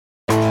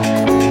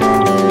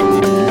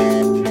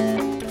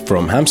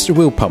From Hamster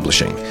Wheel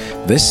Publishing,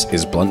 this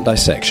is Blunt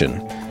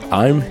Dissection.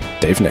 I'm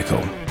Dave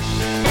Nichol.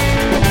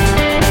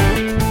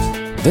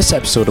 This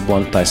episode of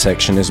Blunt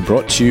Dissection is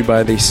brought to you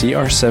by the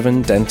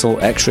CR7 Dental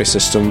X-ray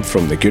system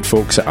from the good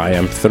folks at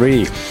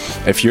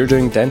IM3. If you're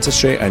doing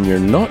dentistry and you're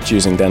not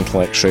using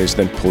dental X-rays,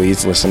 then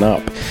please listen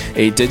up.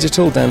 A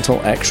digital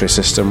dental X-ray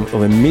system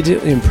will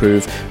immediately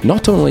improve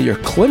not only your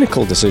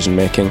clinical decision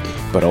making,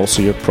 but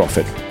also your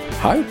profit.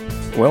 How?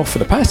 Well, for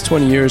the past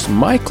 20 years,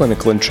 my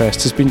clinical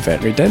interest has been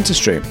veterinary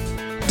dentistry.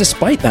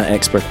 Despite that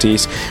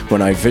expertise, when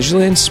I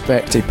visually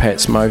inspect a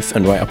pet's mouth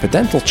and write up a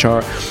dental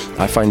chart,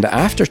 I find that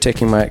after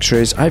taking my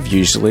x-rays, I've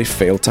usually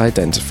failed to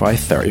identify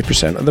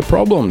 30% of the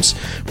problems.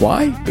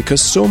 Why?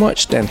 Because so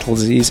much dental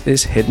disease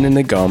is hidden in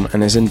the gum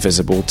and is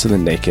invisible to the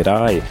naked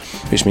eye,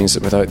 which means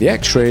that without the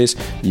x-rays,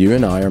 you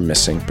and I are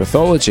missing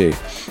pathology.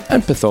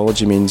 And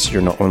pathology means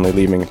you're not only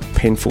leaving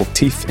painful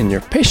teeth in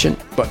your patient,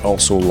 but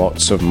also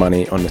lots of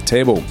money on the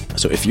table.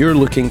 So if you're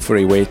looking for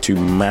a way to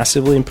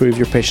massively improve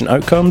your patient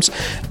outcomes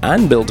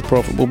and build a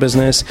profitable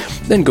business,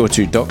 then go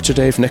to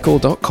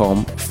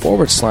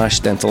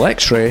drdavenicol.com/dental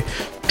x-ray,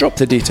 drop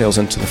the details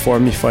into the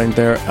form you find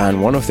there,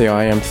 and one of the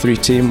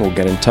IM3 team will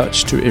get in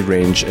touch to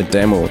arrange a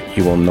demo.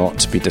 You will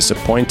not be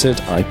disappointed,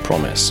 I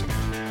promise.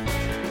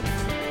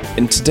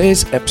 In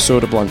today's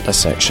episode of Blunt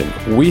Dissection,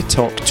 we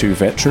talk to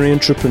veterinary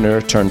entrepreneur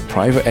turned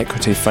private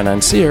equity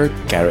financier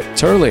Garrett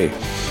Turley.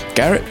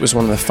 Garrett was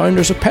one of the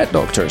founders of Pet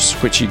Doctors,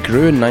 which he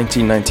grew in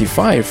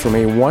 1995 from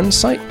a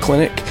one-site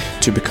clinic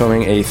to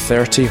becoming a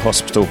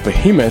 30-hospital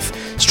behemoth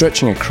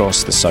stretching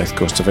across the south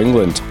coast of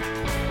England.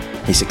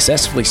 He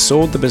successfully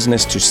sold the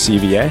business to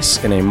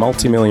CVS in a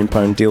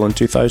multi-million-pound deal in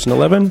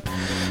 2011.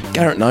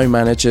 Garrett now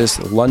manages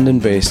the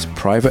London-based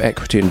private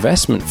equity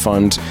investment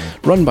fund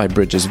run by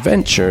Bridges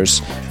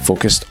Ventures,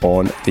 focused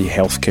on the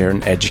healthcare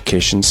and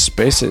education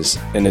spaces.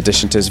 In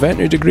addition to his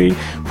veterinary degree,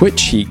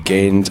 which he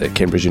gained at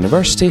Cambridge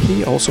University,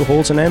 he also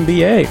holds an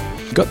MBA.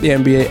 He got the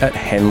MBA at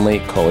Henley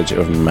College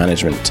of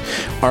Management.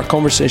 Our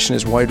conversation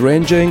is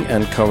wide-ranging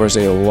and covers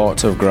a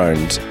lot of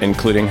ground,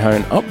 including how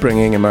an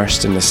upbringing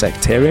immersed in the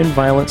sectarian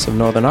violence of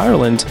Northern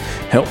Ireland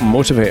helped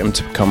motivate him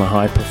to become a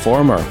high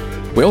performer.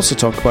 We also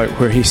talk about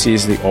where he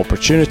sees the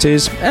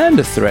opportunities and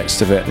the threats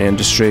to the veterinary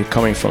industry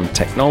coming from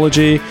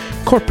technology,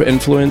 corporate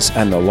influence,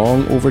 and the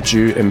long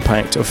overdue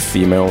impact of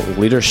female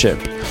leadership.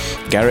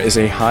 Garrett is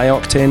a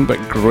high-octane but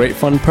great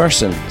fun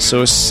person,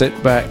 so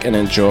sit back and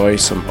enjoy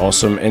some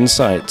awesome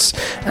insights.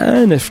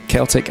 And if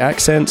Celtic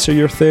accents are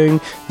your thing,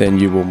 then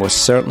you will most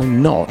certainly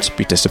not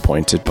be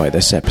disappointed by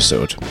this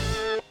episode.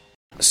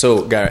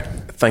 So, Garrett,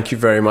 thank you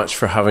very much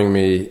for having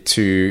me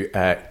to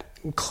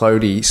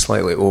cloudy,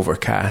 slightly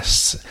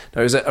overcast.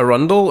 Now, is it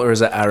Arundel or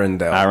is it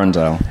Arundel?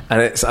 Arundel. And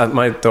it's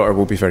my daughter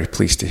will be very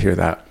pleased to hear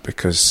that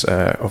because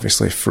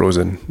obviously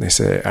Frozen, they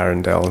say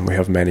Arundel, and we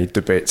have many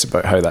debates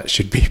about how that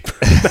should be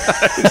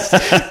pronounced.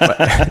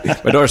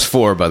 My daughter's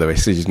 4, by the way,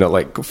 so she's not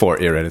like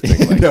 40 or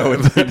anything. Like No,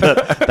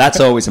 that's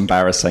always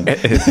embarrassing.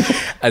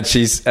 And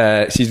she's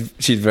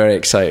very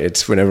excited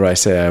whenever I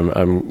say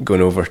I'm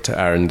going over to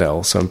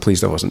Arundel, so I'm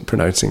pleased I wasn't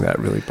pronouncing that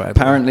really badly.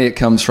 Apparently it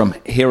comes from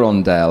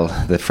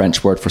Hirondelle, the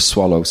French word for swallow.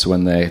 So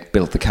when they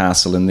built the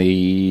castle in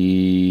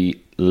the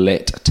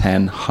late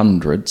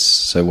 1000s,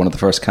 so one of the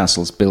first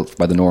castles built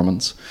by the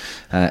Normans,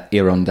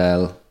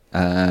 Hirondelle,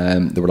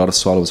 there were a lot of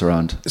swallows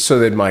around. So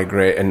they'd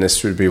migrate, and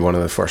this would be one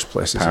of the first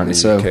places Apparently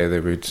in the UK they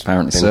would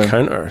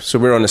encounter. So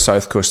we're on the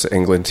south coast of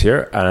England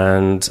here,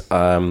 and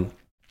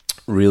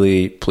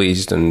really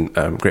pleased and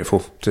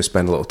grateful to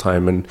spend a little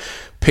time and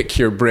pick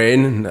your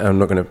brain. I'm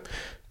not going to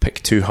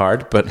pick too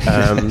hard, but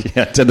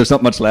yeah, there's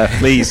not much left.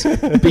 Please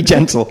be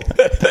gentle.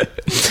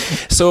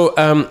 So,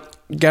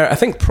 Garrett, I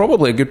think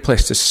probably a good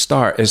place to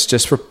start is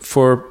just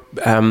for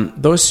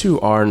those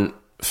who aren't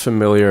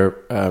familiar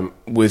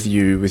with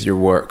you, with your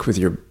work, with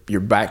your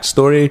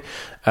backstory.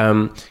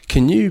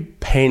 Can you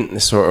paint the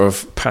sort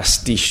of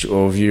pastiche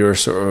of your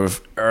sort of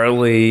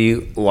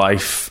early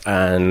life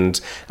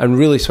and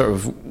really sort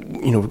of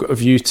a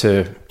view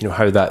to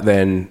how that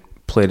then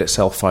played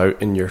itself out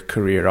in your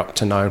career up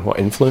to now and what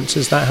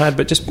influences that had,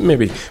 but just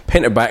maybe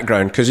paint a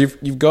background because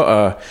you've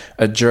got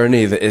a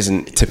journey that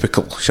isn't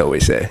typical, shall we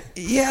say?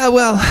 Yeah,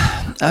 well,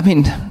 I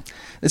mean,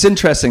 it's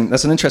interesting.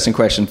 That's an interesting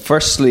question.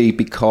 Firstly,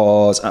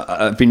 because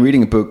I've been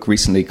reading a book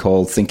recently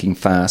called Thinking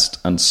Fast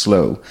and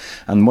Slow.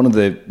 And one of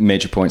the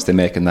major points they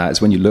make in that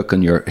is when you look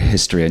on your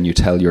history and you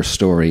tell your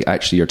story,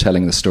 actually you're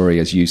telling the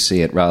story as you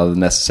see it rather than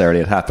necessarily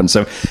it happened.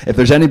 So if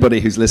there's anybody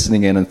who's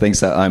listening in and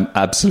thinks that I'm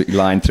absolutely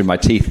lying through my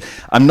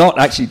teeth, I'm not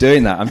actually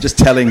doing that. I'm just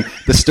telling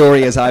the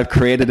story as I've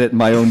created it in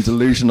my own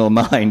delusional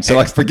mind.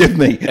 So forgive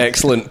me.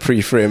 Excellent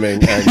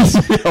pre-framing. And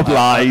of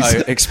lies. I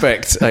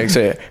expect,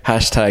 actually,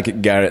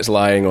 hashtag Garrett's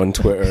lying on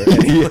Twitter.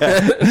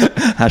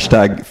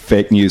 Hashtag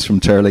fake news from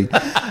Turley.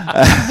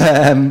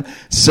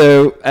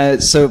 So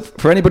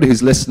for anybody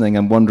who's listening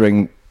and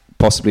wondering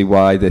possibly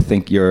why they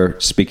think you're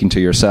speaking to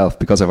yourself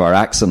because of our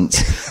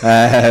accents,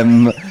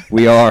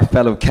 we are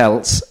fellow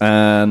Celts,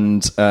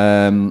 and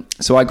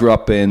so I grew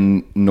up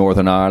in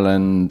Northern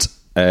Ireland.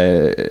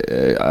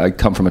 I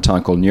come from a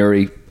town called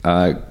Newry,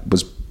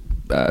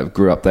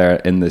 grew up there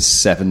in the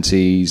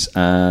 70s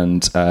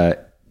and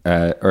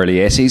early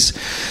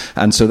 80s,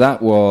 and so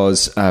that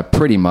was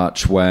pretty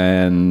much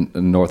when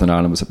Northern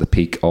Ireland was at the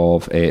peak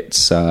of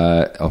its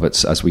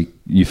as we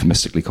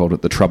euphemistically called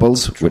it, the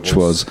Troubles, which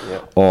was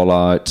all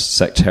out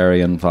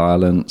sectarian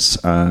violence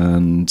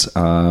and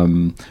a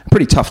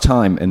pretty tough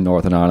time in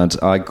Northern Ireland.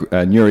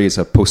 Newry is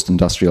a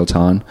post-industrial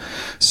town,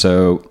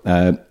 so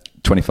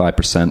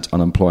 25%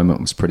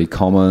 unemployment was pretty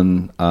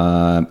common.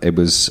 It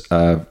was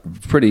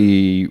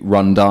pretty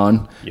run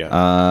down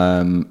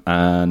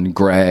and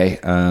grey.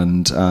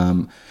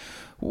 And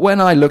when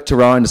I looked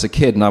around as a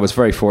kid, and I was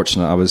very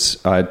fortunate,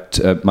 I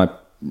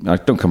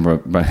don't come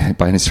from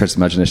by any stretch of the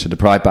imagination a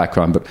deprived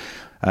background, but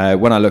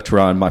when I looked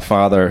around, my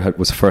father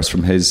was first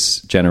from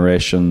his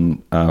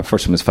generation,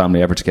 first from his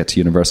family ever to get to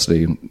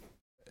university.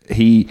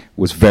 He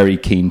was very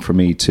keen for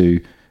me to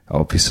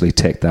obviously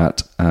take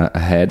that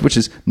ahead, which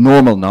is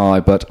normal now,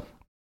 but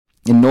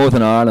in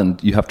Northern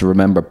Ireland, you have to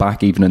remember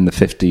back even in the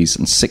 50s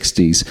and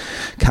 60s,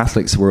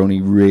 Catholics were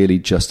only really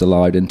just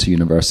allowed into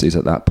universities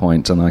at that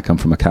point, and I come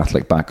from a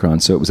Catholic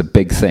background, so it was a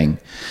big thing.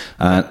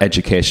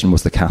 Education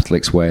was the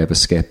Catholics' way of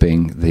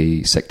escaping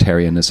the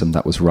sectarianism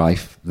that was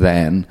rife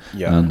then,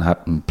 and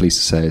I'm pleased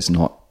to say is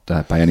not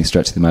by any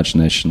stretch of the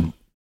imagination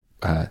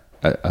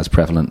as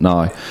prevalent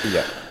now.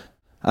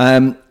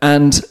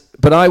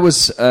 But I was,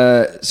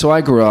 so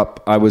I grew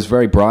up, I was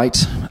very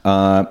bright.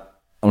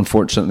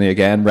 Unfortunately,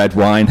 again, red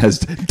wine has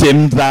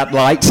dimmed that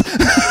light.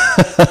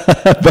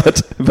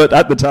 but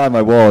at the time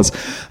I was.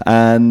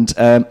 And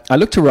I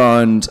looked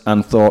around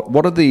and thought,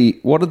 what are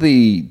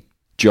the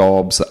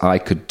jobs that I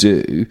could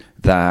do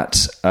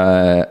that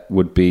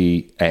would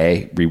be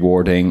A,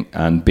 rewarding,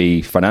 and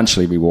B,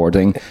 financially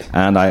rewarding?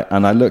 And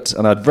I looked,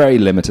 and I had very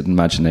limited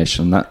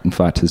imagination. That, in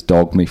fact, has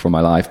dogged me for my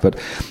life. But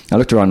I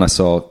looked around and I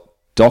saw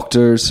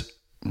doctors,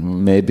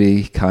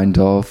 maybe, kind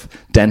of.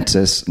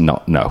 Dentists,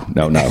 no.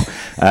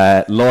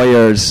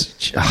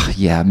 Lawyers,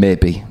 yeah,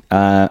 maybe.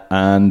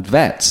 And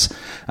vets.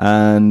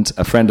 And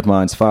a friend of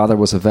mine's father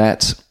was a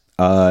vet.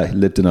 He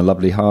lived in a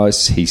lovely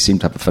house. He seemed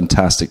to have a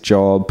fantastic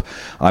job.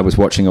 I was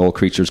watching All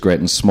Creatures Great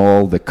and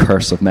Small, the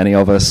curse of many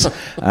of us.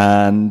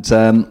 And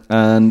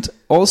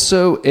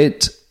also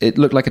it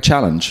looked like a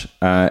challenge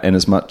in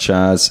as much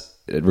as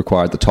it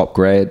required the top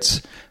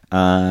grades.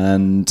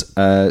 And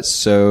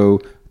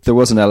so there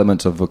was an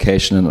element of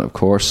vocation in it, of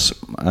course,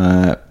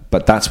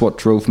 but that's what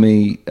drove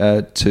me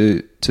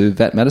to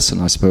vet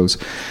medicine, I suppose.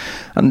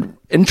 And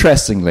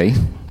interestingly,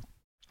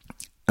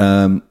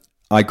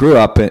 I grew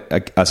up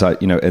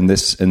in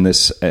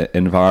this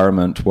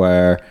environment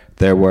where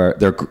there were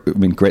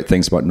great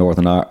things about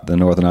the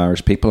Northern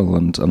Irish people,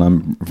 and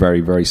I'm very,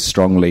 very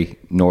strongly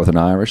Northern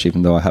Irish,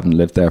 even though I haven't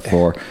lived there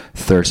for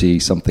 30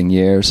 something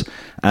years,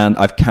 and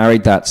I've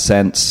carried that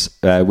sense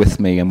with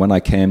me. And when I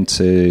came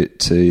to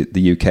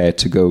the UK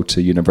to go to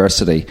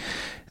university,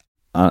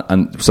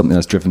 and something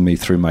that's driven me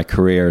through my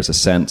career is a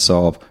sense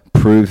of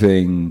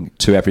proving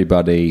to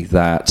everybody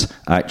that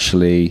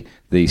actually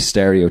the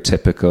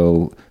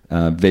stereotypical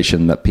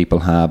vision that people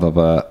have of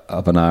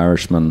an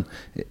Irishman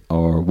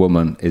or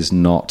woman is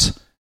not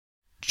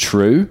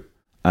true,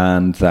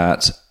 and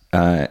that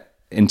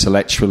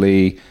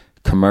intellectually,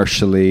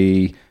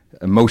 commercially,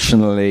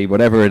 emotionally,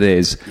 whatever it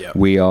is,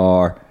 we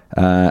are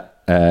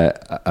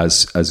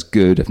as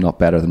good, if not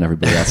better, than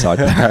everybody else out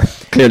there.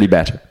 Clearly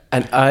better.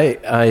 And I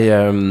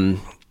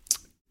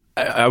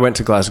went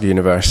to Glasgow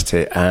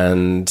University,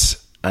 and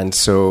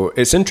so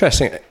it's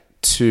interesting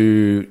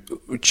to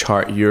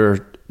chart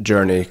your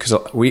journey, because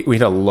we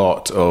had a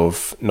lot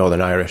of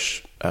Northern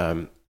Irish,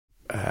 not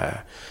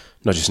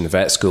just in the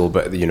vet school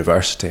but at the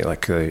university.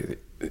 Like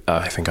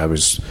I think I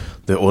was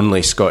the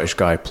only Scottish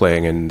guy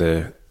playing in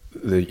the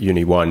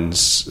uni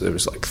ones. There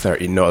was like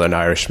 30 Northern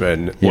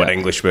Irishmen, one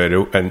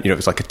Englishman, and it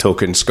was like a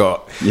token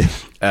Scot.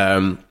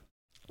 And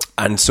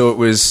so it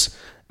was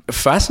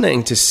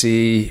fascinating to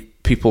see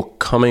people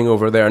coming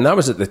over there, and that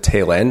was at the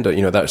tail end.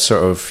 That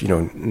sort of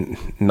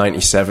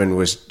 97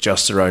 was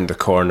just around the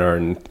corner,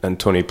 and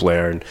Tony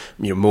Blair and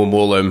Mo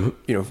Mowlam,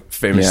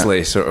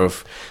 famously sort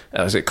of,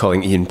 was it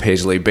calling Ian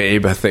Paisley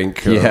babe, I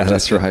think.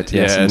 That's right.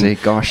 Yes,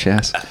 indeed. Gosh,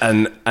 yes.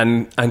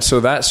 And so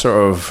that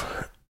sort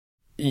of,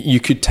 you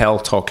could tell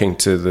talking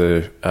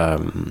to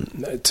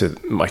to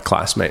my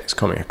classmates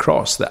coming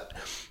across that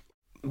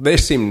they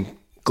seemed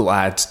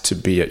glad to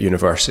be at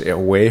university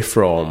away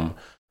from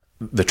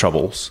the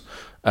Troubles.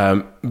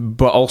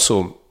 But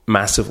also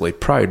massively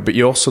proud. But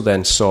you also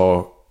then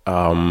saw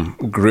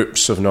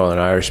groups of Northern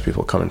Irish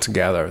people coming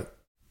together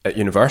at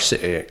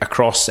university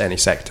across any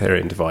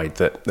sectarian divide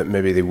that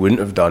maybe they wouldn't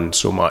have done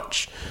so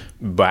much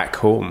back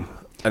home.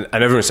 And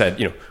everyone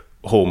said,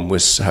 home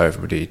was how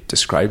everybody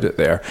described it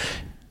there.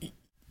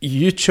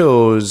 You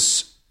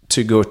chose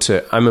to go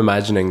to, I'm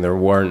imagining there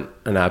weren't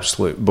an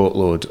absolute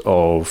boatload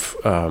of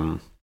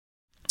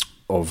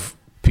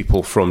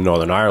people from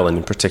Northern Ireland,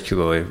 and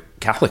particularly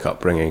Catholic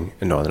upbringing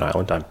in Northern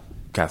Ireland. I'm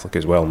Catholic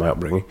as well in my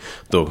upbringing,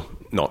 though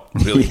not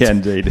really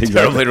indeed,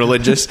 terribly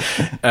religious.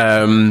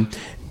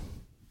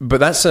 But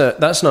that's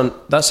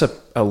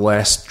a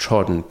less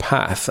trodden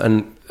path.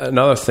 And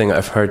another thing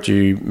I've heard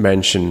you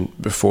mention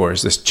before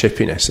is this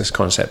chippiness, this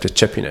concept of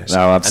chippiness.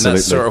 Oh, absolutely. And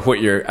that's sort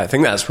of I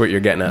think that's what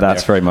you're getting at.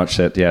 That's there. very much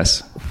it,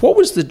 yes. What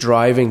was the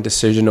driving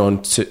decision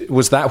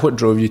was that what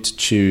drove you to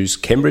choose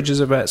Cambridge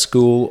as a vet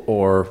school,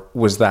 or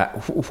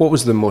what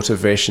was the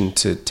motivation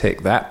to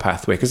take that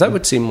pathway? Because that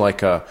would seem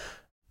like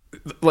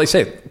like I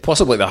say,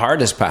 possibly the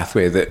hardest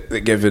pathway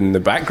that given the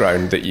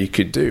background that you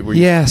could do.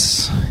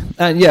 Yes.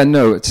 I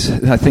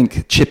think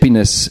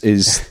chippiness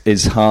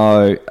is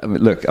how...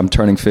 look, I'm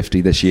turning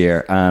 50 this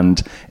year,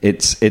 and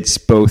it's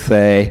both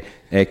a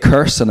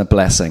curse and a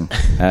blessing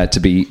to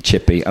be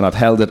chippy, and I've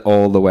held it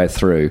all the way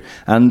through.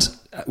 And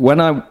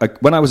when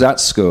I was at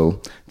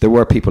school, there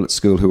were people at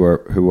school who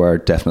were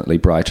definitely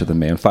brighter than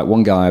me. In fact,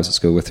 one guy I was at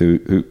school with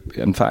who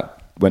in fact,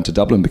 went to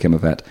Dublin, became a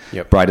vet.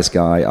 Yep. Brightest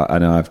guy. I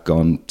know I've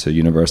gone to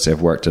university,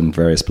 I've worked in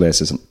various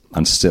places,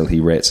 and still he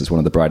rates as one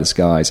of the brightest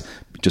guys.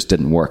 Just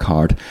didn't work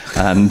hard.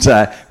 And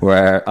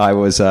where I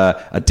was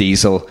a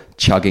diesel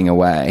chugging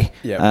away.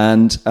 Yep.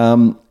 And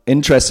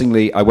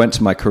interestingly, I went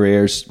to my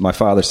careers. My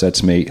father said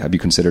to me, have you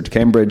considered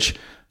Cambridge?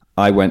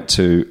 I went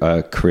to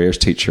a careers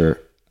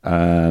teacher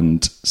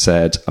and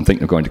said, I'm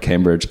thinking of going to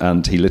Cambridge,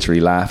 and he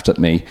literally laughed at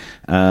me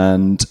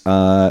and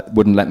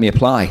wouldn't let me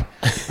apply.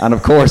 And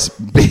of course,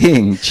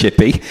 being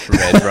chippy,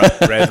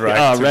 red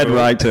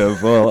right to a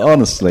bull,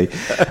 honestly.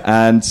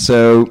 And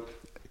so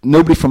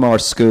nobody from our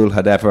school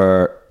had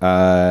ever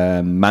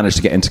managed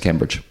to get into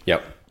Cambridge.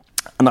 Yep.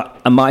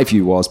 And my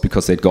view was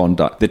because they'd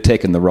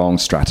taken the wrong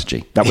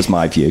strategy. That was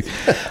my view.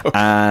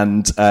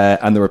 And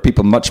there were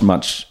people much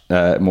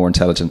more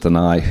intelligent than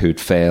I who'd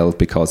failed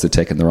because they'd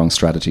taken the wrong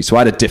strategy. So I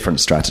had a different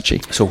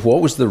strategy. So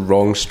what was the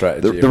wrong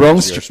strategy?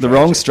 The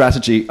wrong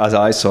strategy, as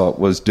I saw it,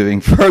 was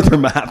doing further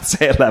maths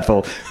A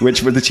level,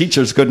 which the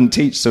teachers couldn't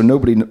teach. So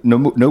nobody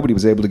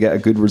was able to get a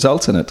good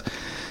result in it.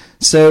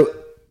 So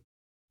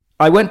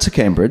I went to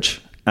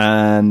Cambridge,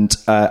 and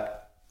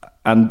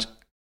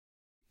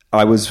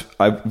I was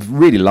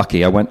really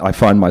lucky. I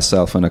found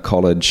myself in a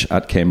college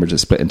at Cambridge that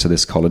split into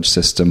this college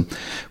system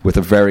with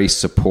a very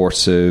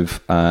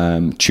supportive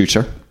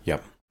tutor.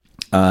 Yep.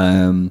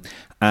 And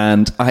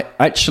I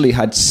actually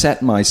had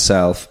set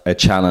myself a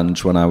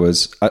challenge when I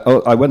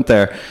went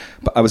there,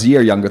 but I was a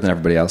year younger than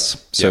everybody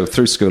else. So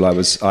through school, I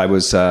was.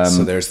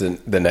 So there's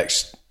the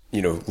next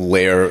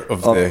layer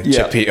of the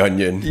chippy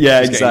onion.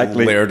 Yeah,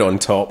 exactly. Layered on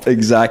top.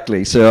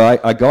 Exactly. So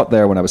I got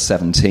there when I was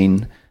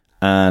 17.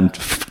 And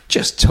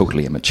just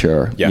totally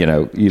immature.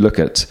 Yeah. You look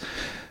at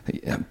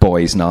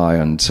boys now,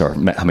 I'm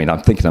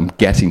thinking I'm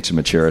getting to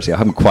maturity. I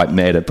haven't quite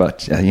made it,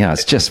 but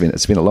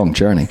it's been a long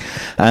journey.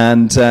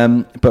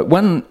 And but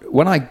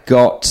when I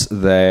got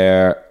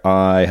there,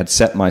 I had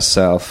set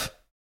myself,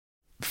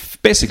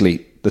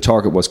 basically the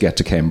target was get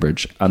to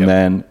Cambridge, and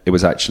then it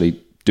was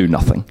actually do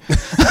nothing.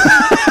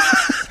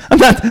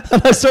 And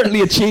I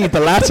certainly achieved the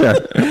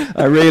latter.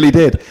 I really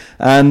did.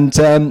 And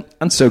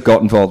so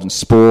got involved in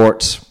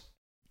sport.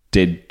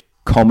 Did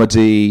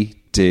comedy,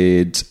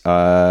 what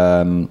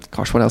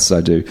else did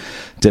I do?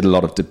 Did a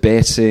lot of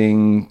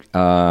debating,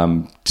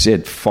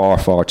 did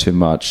far too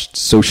much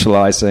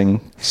socializing,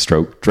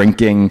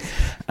 drinking,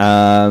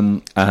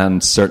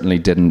 and certainly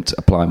didn't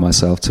apply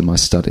myself to my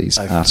studies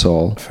at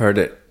all. I've heard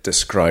it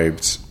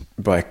described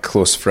by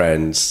close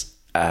friends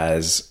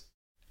as,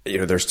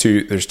 there's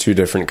two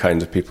different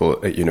kinds of people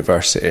at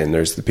university, and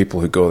there's the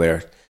people who go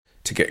there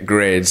to get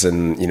grades,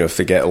 and if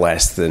they get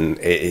less than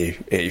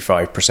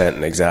 85% in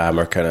an exam,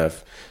 are kind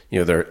of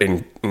they're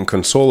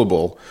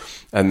inconsolable.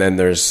 And then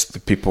there's the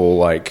people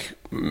like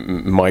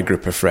my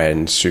group of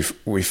friends who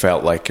we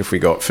felt like if we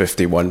got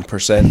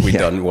 51%, we'd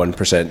done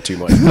 1% too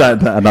much.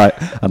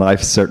 and I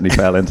certainly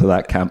fell into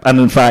that camp, and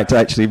in fact I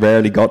actually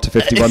rarely got to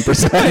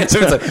 51%.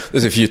 So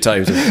there's a few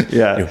times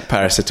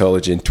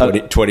parasitology and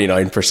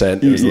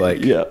 29%. It was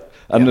like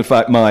And in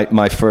fact,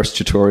 my first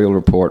tutorial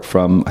report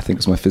from, I think it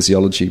was my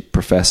physiology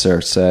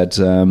professor, said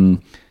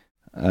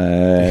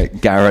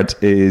Garrett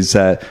is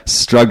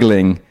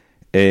struggling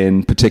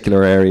in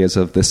particular areas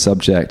of this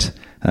subject,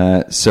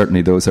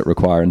 certainly those that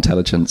require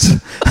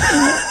intelligence.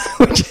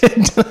 Which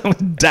is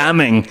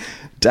damning.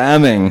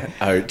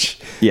 Ouch.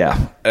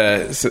 Yeah.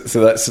 So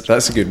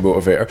that's a good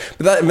motivator.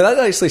 But that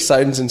actually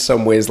sounds in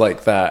some ways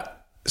like that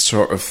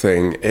sort of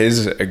thing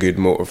is a good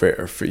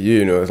motivator for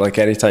you. Like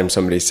anytime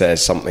somebody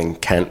says something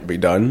can't be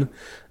done,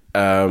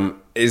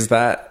 is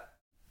that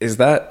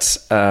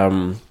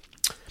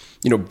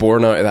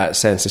born out of that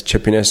sense of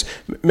chippiness?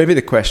 Maybe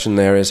the question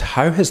there is,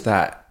 how has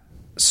that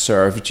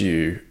served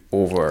you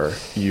over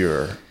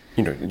your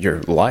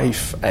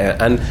life,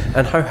 and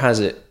how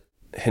has it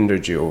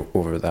hindered you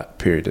over that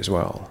period as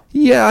well?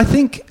 Yeah, I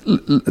think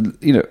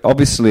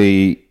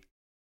obviously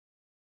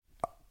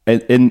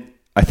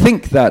I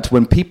think that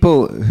when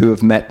people who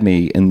have met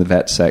me in the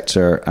vet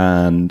sector,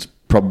 and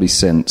probably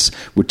since,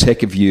 would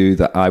take a view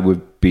that I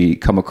would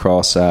come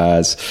across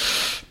as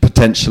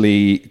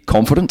potentially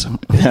confident,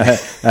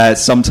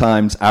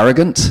 sometimes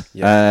arrogant,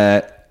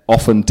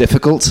 often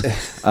difficult,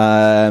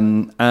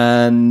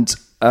 and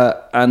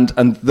and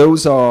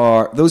those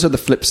are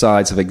the flip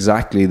sides of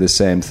exactly the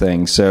same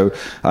thing. So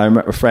I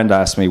remember a friend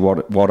asked me, how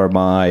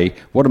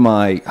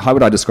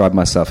would I describe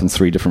myself in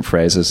 3 different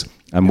phrases?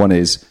 And one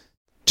is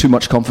too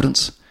much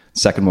confidence.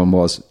 Second one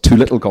was too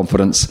little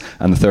confidence,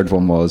 and the third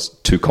one was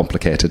too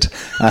complicated.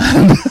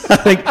 And I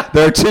think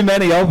there are too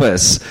many of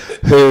us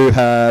who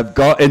have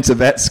got into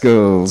vet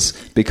schools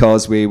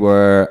because we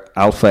were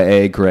alpha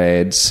A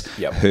grades,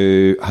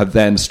 who have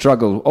then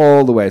struggled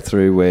all the way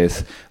through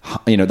with,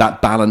 that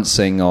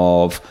balancing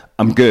of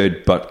I'm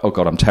good, but oh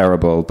God, I'm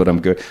terrible, but I'm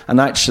good. And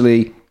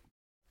actually,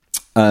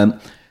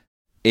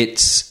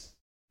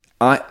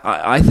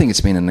 I think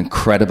it's been an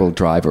incredible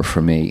driver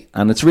for me.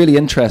 And it's really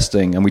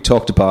interesting. And we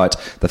talked about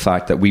the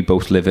fact that we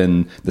both live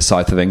in the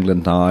south of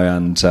England now,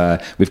 and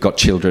we've got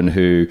children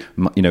who,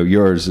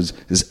 yours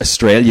is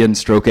Australian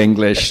stroke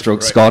English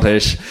stroke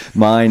Scottish.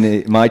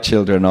 My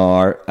children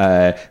are,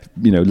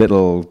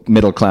 little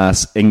middle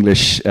class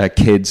English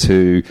kids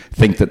who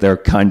think that they're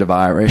kind of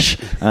Irish.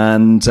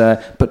 And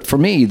but for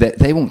me,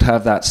 they won't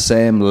have that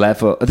same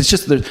level. It's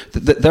just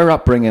their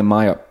upbringing,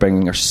 my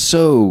upbringing are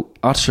so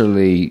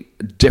utterly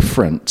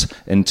different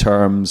in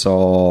terms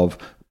of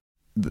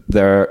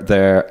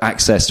their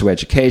access to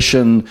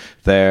education,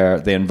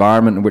 the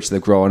environment in which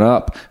they've grown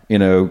up.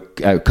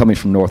 Coming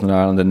from Northern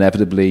Ireland,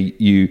 inevitably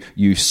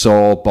you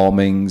saw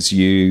bombings,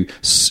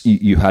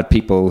 you had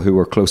people who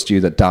were close to you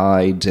that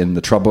died in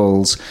the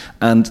Troubles,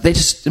 and they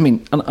just,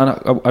 and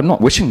I'm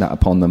not wishing that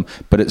upon them,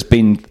 but it's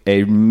been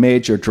a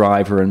major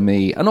driver in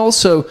me. And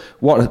also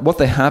what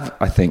they have,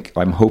 I think,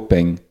 I'm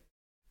hoping,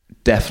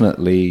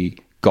 definitely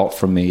got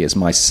from me is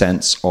my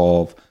sense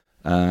of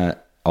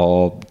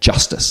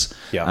justice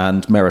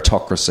and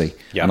meritocracy.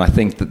 And I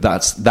think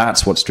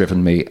that's what's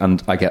driven me.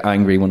 And I get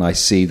angry when I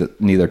see that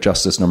neither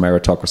justice nor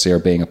meritocracy are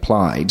being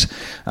applied.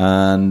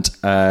 And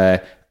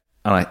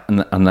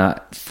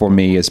that for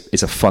me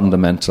is a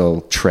fundamental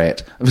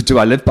trait. Do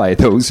I live by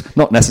those?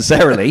 Not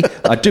necessarily.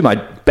 I do my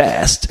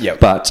best,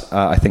 but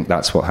I think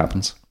that's what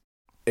happens.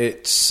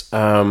 It's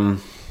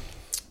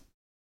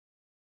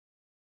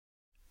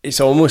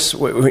almost,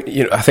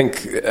 I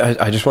think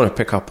I just want to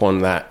pick up on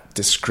that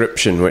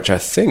description, which I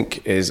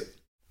think is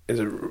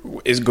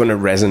going to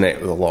resonate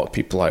with a lot of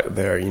people out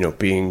there,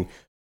 being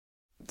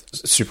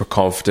super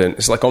confident.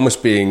 It's like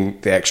almost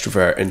being the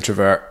extrovert,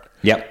 introvert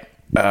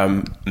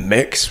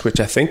mix, which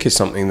I think is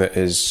something that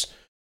is,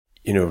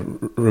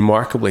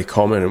 remarkably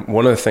common. And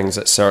one of the things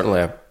that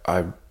certainly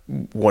I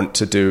want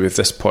to do with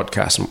this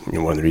podcast,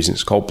 and one of the reasons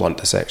it's called Blunt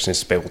Dissection, is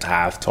to be able to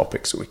have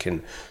topics that we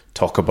can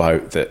talk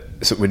about,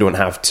 so we don't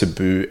have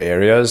taboo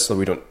areas, so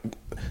we don't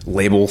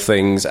label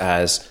things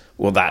as,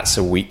 well, that's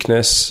a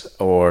weakness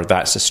or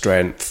that's a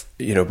strength,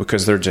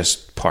 because they're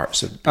just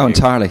parts of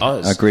entirely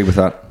us. I agree with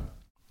that.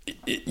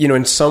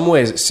 In some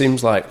ways it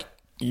seems like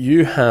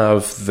you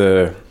have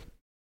you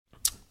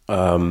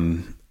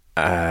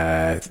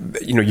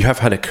have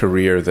had a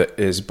career that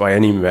is by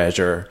any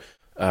measure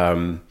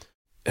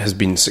has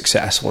been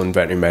successful in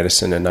veterinary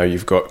medicine, and now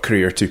you've got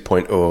career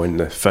 2.0 in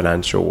the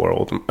financial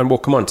world, and we'll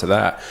come on to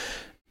that.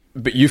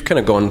 But you've kind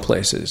of gone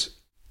places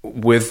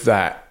with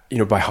that,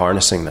 by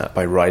harnessing that,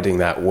 by riding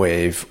that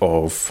wave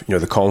of,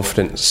 the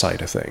confidence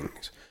side of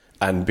things,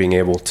 and being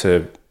able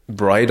to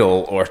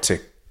bridle or to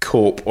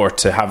cope or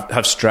to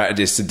have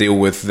strategies to deal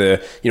with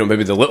the,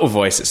 maybe the little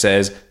voice that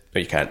says,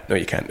 no, you can't, no,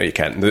 you can't, no, you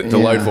can't. The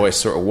loud voice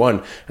sort of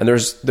won. And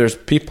there's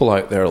people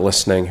out there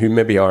listening who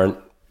maybe aren't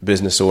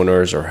business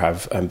owners or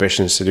have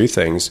ambitions to do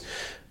things,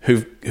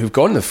 who've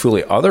gone the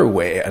fully other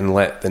way and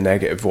let the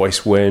negative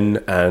voice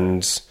win,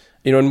 and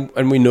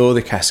and we know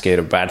the cascade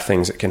of bad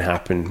things that can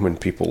happen when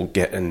people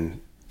get in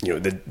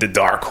the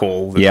dark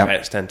hole that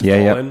pets tend to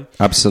fall in.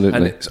 Absolutely.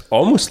 And it's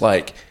almost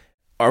like,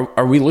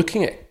 are we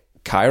looking at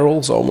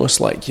chirals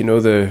almost like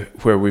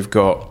where we've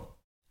got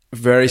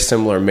very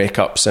similar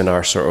makeups in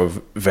our sort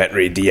of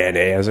veterinary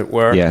DNA, as it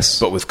were,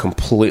 but with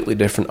completely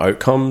different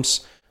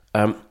outcomes.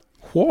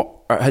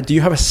 Do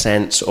you have a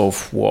sense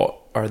of what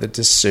are the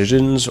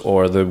decisions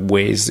or the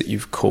ways that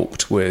you've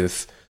coped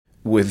with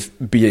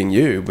being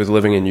you, with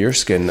living in your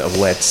skin, that have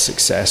led to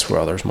success where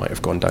others might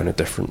have gone down a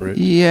different route?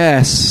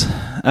 Yes.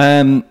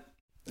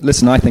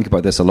 Listen, I think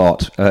about this a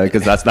lot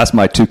because that's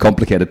my too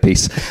complicated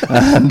piece.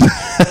 And,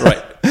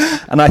 right.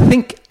 And I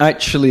think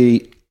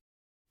actually,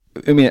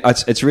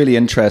 it's really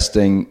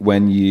interesting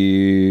when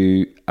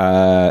you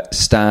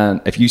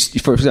stand. If you,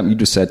 for example, you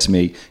just said to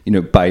me,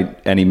 by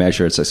any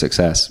measure, it's a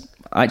success.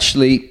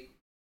 Actually,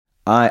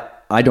 I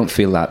don't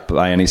feel that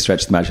by any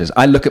stretch of the imagination.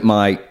 I look at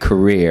my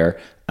career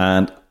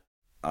and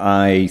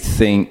I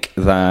think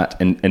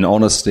that, in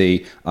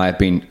honesty, I've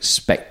been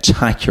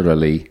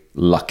spectacularly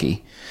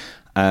lucky.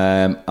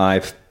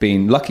 I've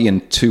been lucky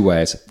in 2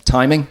 ways.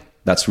 Timing,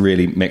 that's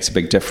really makes a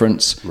big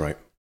difference. Right.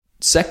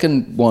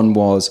 Second one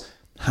was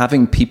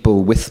having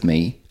people with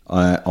me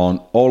on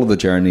all of the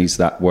journeys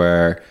that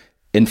were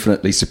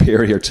infinitely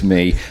superior to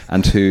me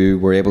and who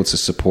were able to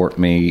support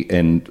me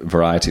in a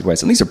variety of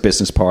ways. And these are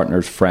business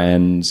partners,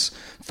 friends,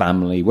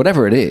 family,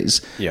 whatever it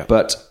is. Yeah.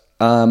 But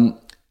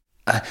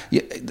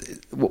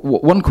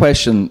one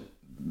question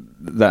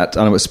and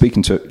I was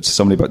speaking to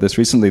somebody about this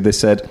recently. They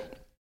said,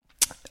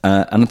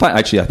 and in fact,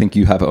 actually, I think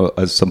you have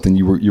as something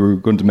you were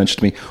going to mention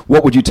to me.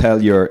 What would you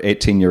tell your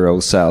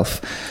 18-year-old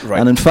self? Right.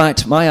 And in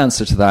fact, my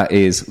answer to that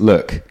is,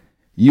 look,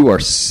 you are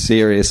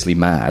seriously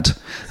mad.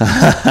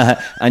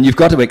 And you've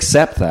got to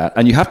accept that.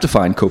 And you have to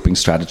find coping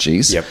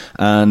strategies. Yep.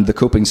 And the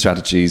coping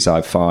strategies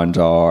I've found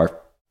are,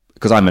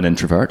 because I'm an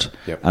introvert,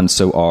 and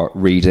so are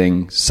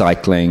reading,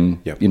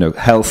 cycling,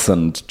 health,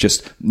 and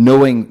just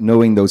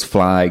knowing those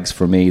flags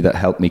for me that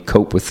help me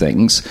cope with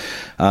things,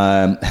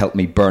 help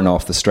me burn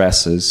off the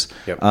stresses.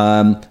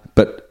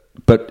 But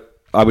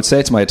I would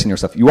say to my 18-year-old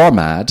self, you are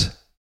mad,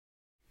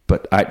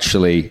 but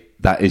actually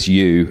that is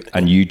you,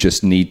 and you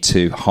just need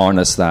to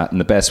harness that in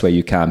the best way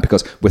you can,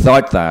 because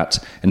without that,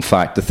 in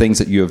fact, the things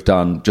that you have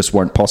done just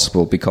weren't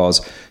possible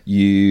because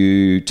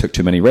you took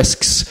too many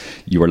risks,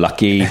 you were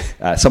lucky,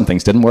 some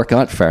things didn't work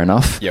out, fair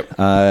enough.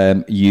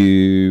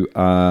 You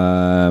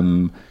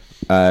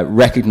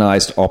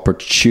recognized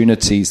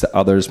opportunities that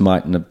others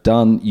mightn't have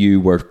done. You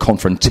were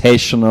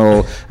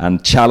confrontational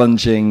and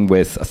challenging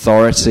with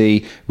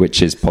authority,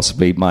 which is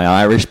possibly my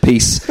Irish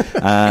piece,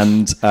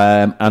 and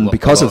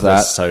because of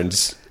that,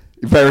 sounds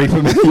very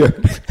familiar.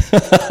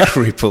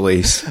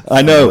 Creepily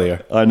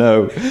I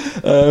know.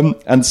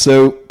 And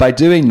so by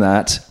doing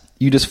that,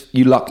 you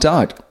lucked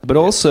out. But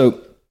also,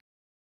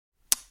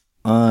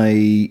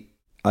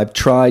 I've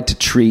tried to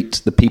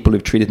treat the people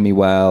who've treated me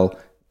well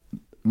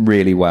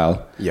really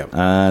well,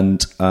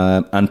 and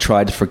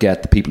try to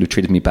forget the people who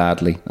treated me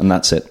badly, and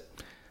that's it.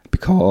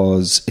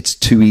 Because it's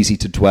too easy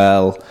to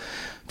dwell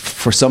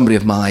for somebody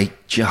of my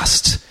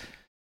just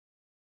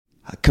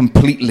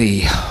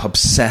completely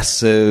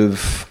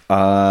obsessive,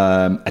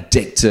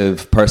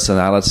 addictive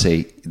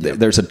personality.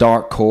 There's a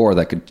dark core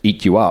that could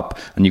eat you up,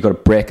 and you've got to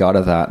break out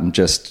of that and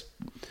just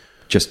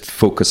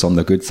focus on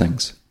the good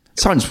things.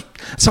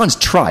 Sounds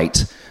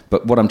trite,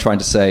 but what I'm trying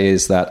to say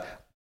is that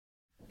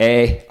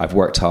A, I've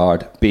worked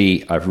hard.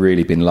 B, I've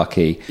really been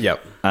lucky.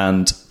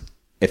 And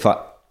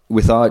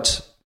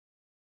without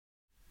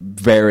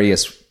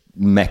various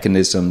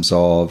mechanisms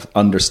of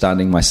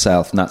understanding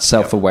myself and that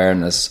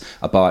self-awareness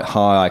about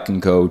how I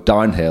can go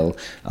downhill,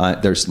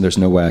 there's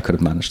no way I could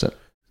have managed it.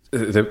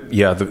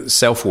 The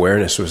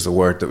self-awareness was the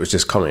word that was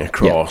just coming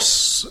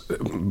across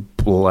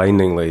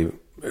blindingly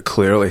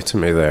clearly to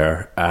me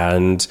there.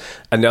 And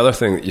the other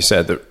thing that you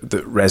said that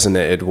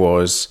resonated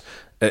was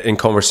in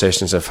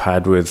conversations I've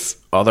had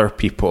with other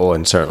people,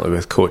 and certainly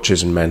with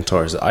coaches and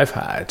mentors that I've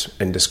had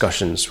in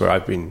discussions where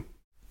I've been,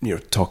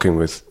 talking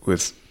with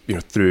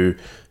through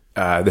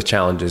the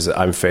challenges that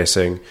I'm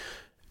facing,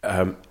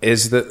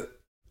 is that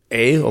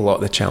A, a lot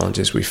of the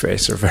challenges we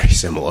face are very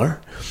similar,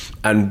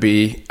 and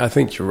B, I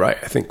think you're right.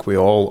 I think we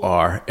all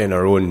are, in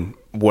our own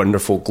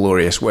wonderful,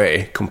 glorious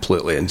way,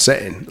 completely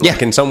insane.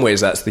 Like in some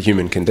ways, that's the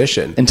human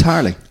condition.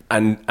 Entirely.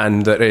 And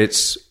that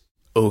it's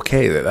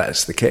okay that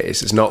that's the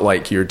case. It's not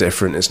like you're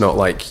different. It's not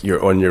like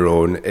you're on your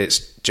own. It's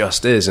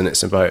just is, and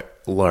it's about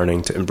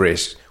learning to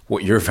embrace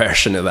what your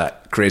version of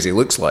that crazy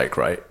looks like,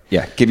 right?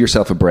 Yeah, give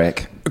yourself a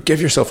break.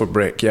 Give yourself a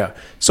break, yeah.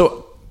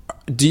 So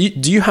do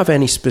you have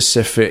any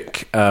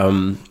specific...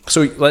 so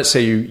let's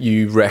say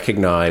you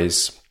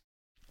recognize...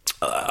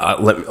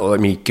 let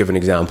me give an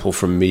example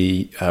from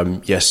me.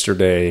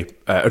 Yesterday,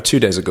 or 2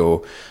 days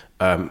ago,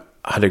 I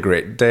had a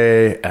great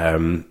day.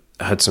 I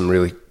had some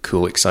really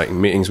cool,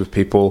 exciting meetings with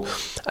people.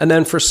 And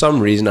then for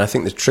some reason, I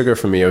think the trigger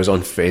for me, I was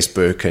on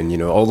Facebook,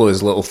 and, all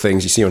those little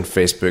things you see on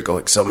Facebook,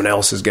 like someone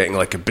else is getting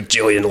like a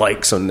bajillion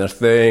likes on their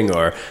thing,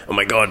 or, oh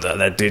my God,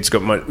 that dude's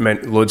got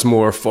loads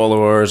more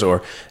followers,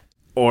 or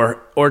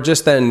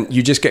just then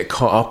you just get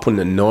caught up in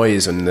the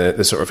noise and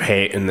the sort of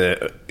hate and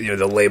the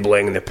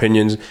labeling and the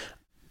opinions.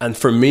 And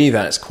for me,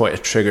 that's quite a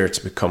trigger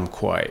to become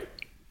quite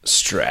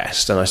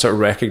stressed. And I sort of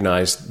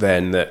recognized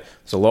then that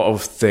there's a lot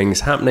of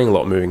things happening, a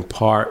lot of moving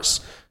parts.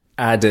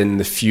 Add in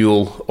the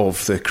fuel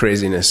of the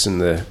craziness and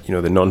the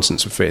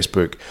nonsense of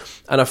Facebook,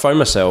 and I found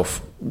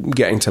myself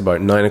getting to about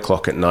 9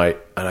 o'clock at night,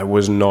 and I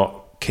was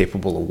not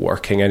capable of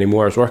working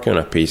anymore. I was working on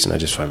a piece, and I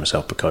just found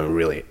myself becoming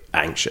really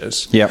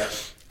anxious.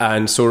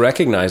 And so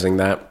recognizing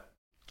that,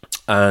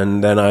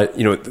 and then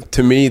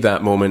to me,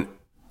 that moment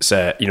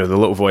said, the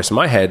little voice in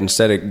my head,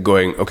 instead of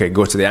going, okay,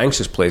 go to the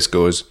anxious place,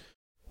 goes,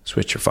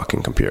 switch your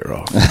fucking computer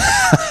off.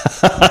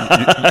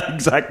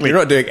 Exactly. You're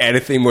not doing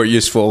anything more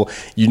useful.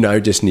 You now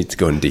just need to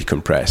go and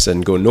decompress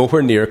and go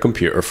nowhere near a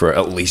computer for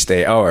at least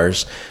 8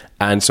 hours.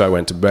 And so I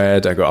went to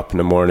bed. I got up in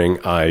the morning.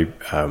 I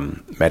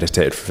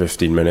meditated for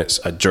 15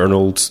 minutes. I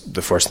journaled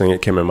the first thing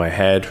that came in my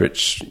head,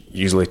 which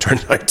usually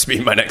turned out to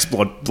be my next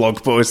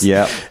blog post.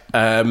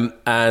 And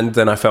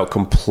then I felt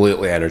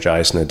completely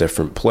energized in a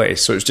different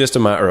place. So it's just a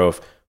matter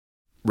of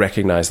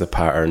recognize the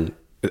pattern,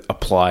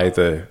 apply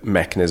the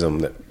mechanism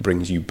that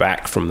brings you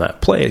back from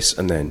that place,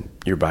 and then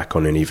you're back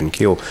on an even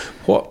keel.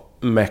 What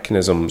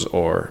mechanisms,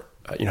 or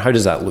how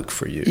does that look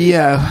for you?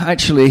 Yeah,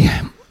 actually,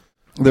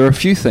 there are a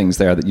few things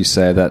there that you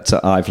say that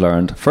I've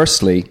learned.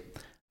 Firstly,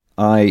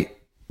 I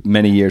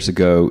many years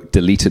ago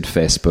deleted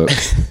Facebook,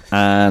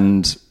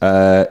 and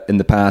in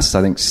the past,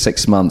 I think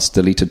 6 months,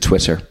 deleted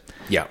Twitter.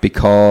 Yeah.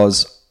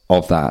 because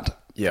of that.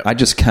 Yeah. I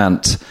just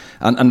can't.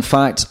 And in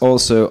fact,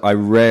 also, I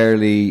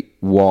rarely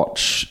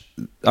watch.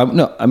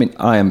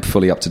 I am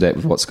fully up to date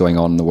with what's going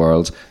on in the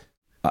world,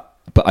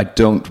 but I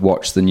don't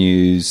watch the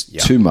news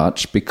too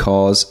much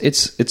because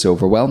it's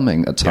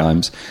overwhelming at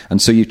times.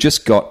 And so you've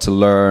just got to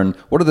learn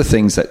what are the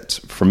things that,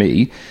 for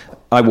me,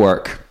 I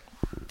work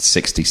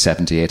 60,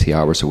 70, 80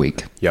 hours a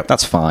week. Yep.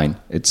 That's fine.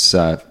 It's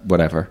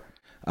whatever.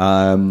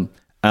 And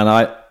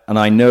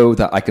I know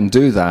that I can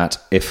do that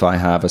if I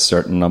have a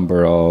certain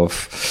number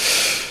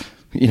of,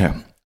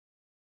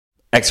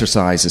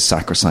 exercise is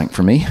sacrosanct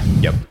for me.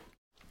 Yep.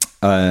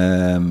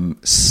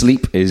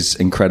 Sleep is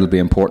incredibly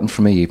important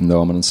for me, even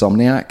though I'm an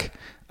insomniac.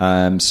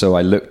 So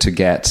I look to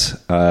get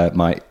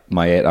my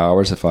 8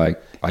 hours if I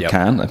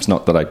can. It's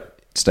not that I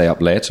stay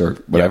up late or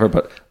whatever,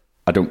 but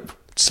I don't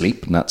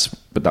sleep, and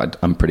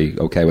I'm pretty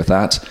okay with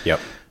that.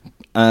 Yep.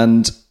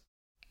 And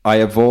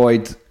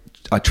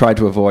I try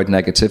to avoid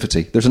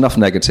negativity. There's enough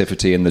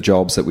negativity in the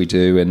jobs that we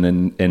do and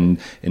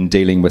in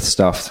dealing with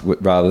stuff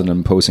rather than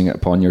imposing it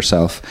upon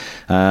yourself.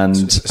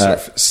 And sort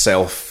of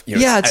self.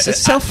 It's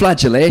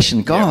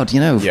self-flagellation. God,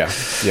 Yeah.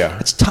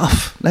 It's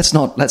tough. Let's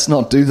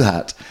not do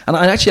that. And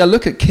I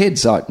look at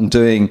kids out and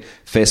doing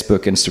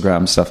Facebook,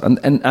 Instagram stuff,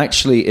 and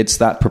actually it's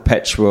that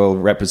perpetual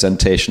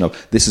representation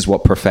of this is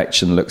what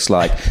perfection looks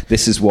like.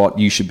 This is what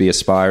you should be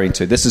aspiring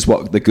to. This is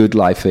what the good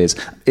life is.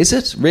 Is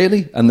it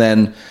really? And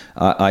then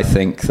I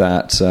think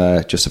that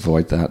just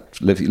avoid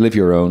that. Live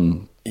your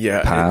own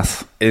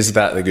path. Is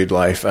that the good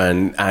life?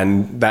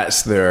 And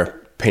that's their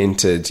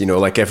painted,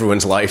 like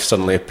everyone's life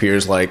suddenly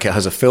appears like it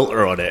has a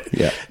filter on it.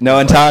 Yeah. No,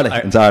 entirely.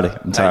 I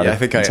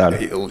think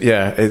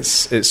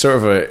it's sort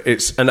of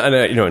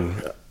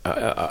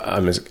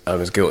I'm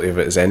as guilty of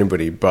it as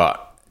anybody,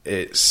 but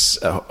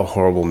it's a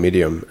horrible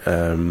medium,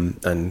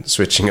 and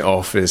switching it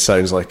off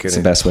sounds like an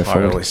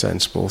entirely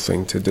sensible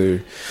thing to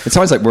do. It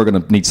sounds like we're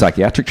going to need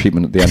psychiatric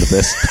treatment at the end of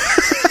this.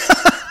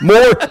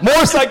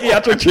 more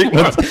psychiatric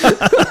treatment.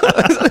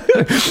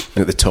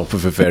 At the top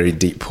of a very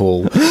deep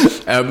hole,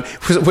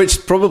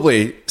 which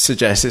probably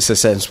suggests it's a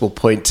sensible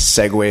point to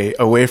segue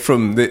away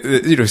from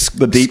the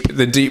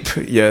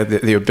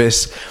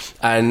abyss,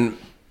 and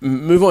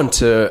move on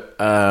to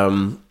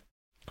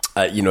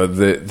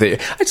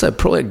actually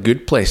probably a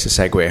good place to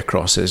segue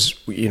across is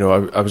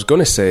I was going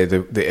to say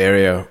the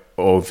area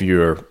of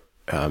your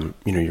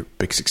your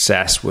big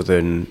success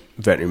within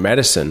veterinary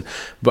medicine,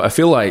 but I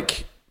feel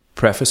like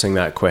prefacing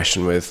that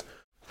question with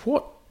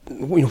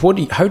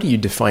how do you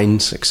define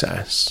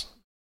success?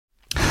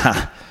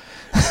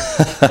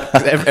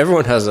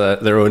 Everyone has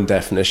their own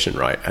definition,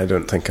 right? I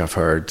don't think I've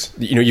heard.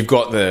 You've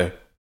got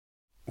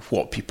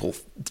what people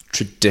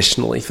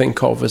traditionally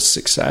think of as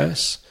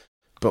success,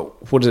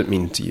 but what does it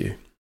mean to you?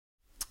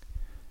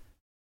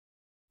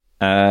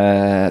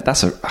 I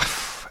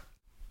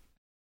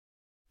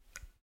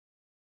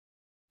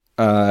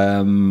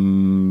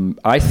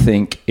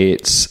think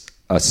it's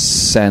a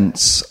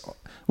sense.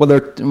 Well,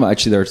 there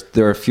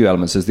are a few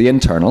elements. There's the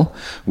internal,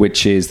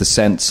 which is the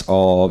sense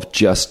of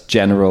just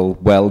general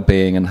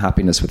well-being and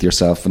happiness with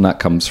yourself, and that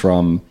comes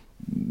from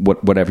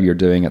whatever you're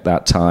doing at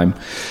that time.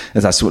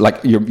 And that's like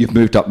you've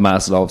moved up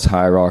Maslow's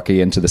hierarchy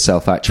into the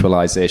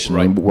self-actualization,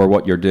 right, where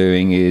what you're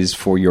doing is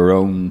for your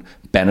own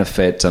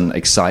benefit and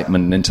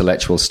excitement and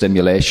intellectual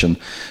stimulation.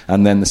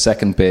 And then the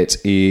second bit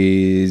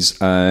is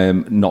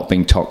not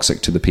being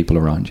toxic to the people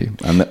around you.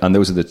 And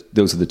those are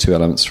the two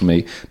elements for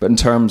me. But in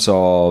terms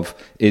of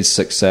is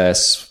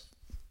success,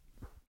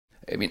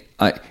 I mean,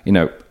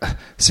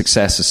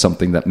 success is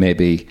something that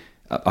maybe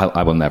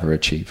I will never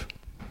achieve.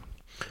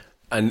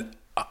 And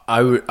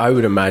I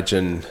would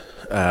imagine,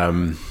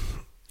 given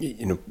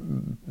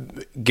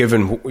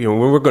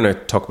we're going to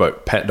talk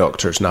about pet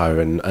doctors now,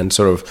 and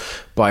sort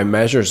of by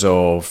measures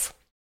of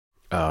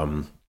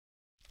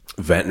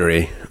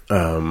veterinary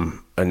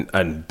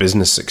and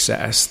business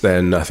success,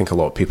 then I think a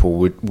lot of people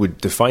would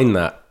define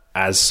that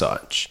as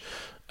such.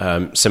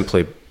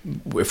 Simply,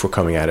 if we're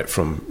coming at it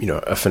from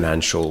a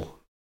financial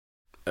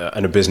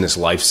and a business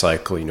life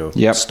cycle,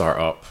 start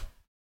up,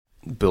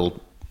 build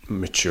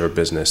mature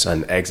business,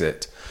 and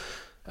exit.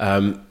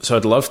 So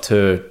I'd love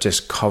to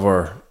just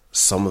cover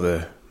some of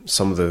the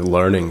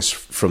learnings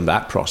from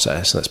that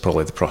process. That's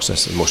probably the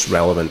process that's most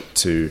relevant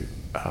to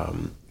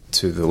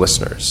the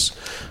listeners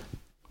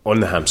on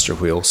the hamster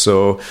wheel.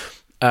 So,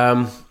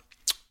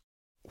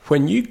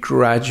 when you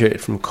graduated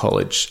from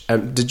college,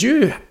 did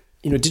you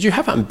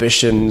have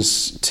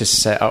ambitions to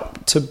set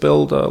up to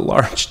build a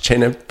large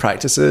chain of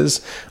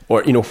practices,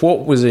 or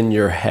what was in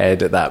your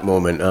head at that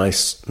moment? I'm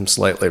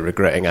slightly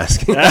regretting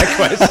asking that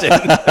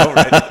question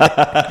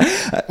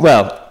already.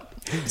 Well,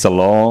 it's a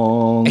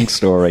long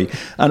story,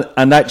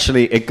 and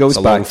actually it goes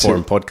back to a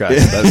long-form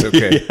podcast. That's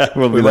okay. Yeah,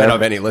 we won't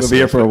have any listeners. We'll be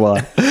here for a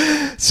while.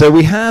 So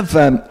we have.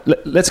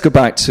 Let's go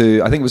back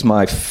to, I think it was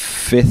my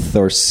 5th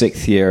or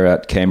 6th year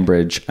at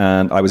Cambridge,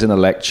 and I was in a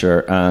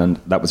lecture, and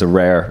that was a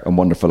rare and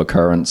wonderful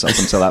occurrence up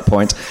until that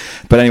point.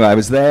 But anyway, I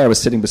was there. I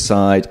was sitting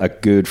beside a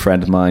good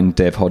friend of mine,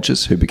 Dave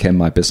Hodges, who became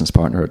my business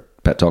partner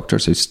Pet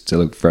Doctors, who's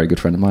still a very good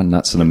friend of mine, and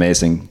that's an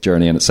amazing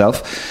journey in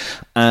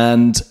itself.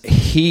 And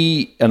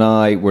he and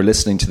I were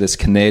listening to this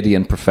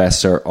Canadian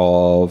professor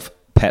of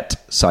pet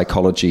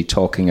psychology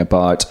talking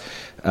about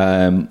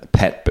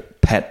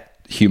pet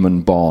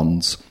human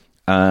bonds.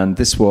 And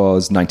this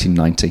was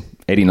 1990,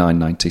 89,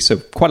 90, so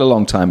quite a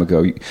long time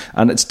ago.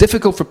 And it's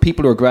difficult for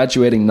people who are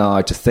graduating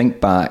now to think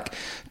back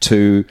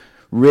to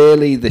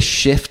really the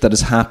shift that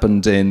has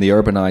happened in the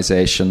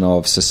urbanization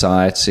of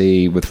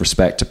society with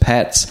respect to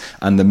pets,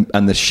 and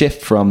the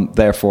shift from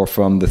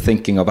the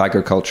thinking of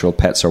agricultural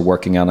pets or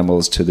working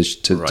animals to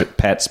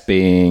pets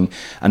being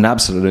an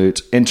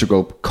absolute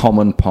integral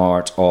common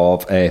part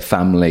of a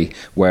family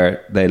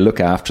where they look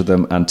after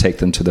them and take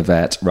them to the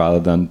vet rather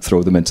than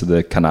throw them into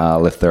the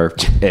canal if they're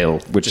ill,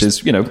 which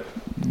is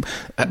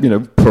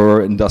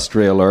poor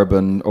industrial,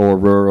 urban or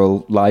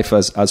rural life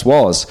as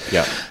was.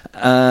 Yeah.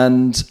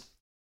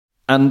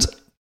 And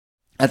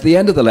at the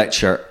end of the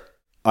lecture,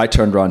 I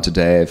turned around to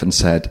Dave and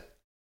said,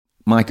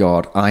 my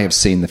God, I have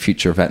seen the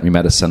future of veterinary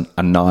medicine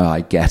and now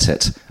I get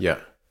it. Yeah.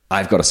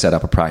 I've got to set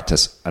up a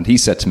practice. And he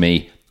said to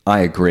me, I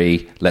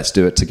agree, let's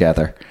do it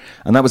together.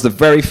 And that was the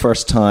very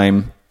first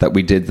time that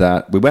we did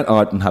that. We went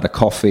out and had a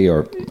coffee,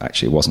 or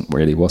actually it wasn't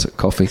really, was it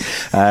coffee?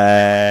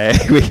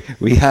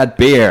 We had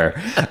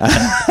beer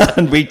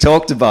and we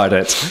talked about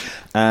it.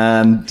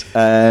 And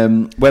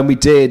when we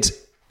did,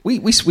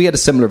 we had a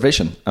similar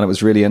vision, and it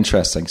was really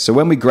interesting. So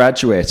when we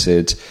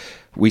graduated,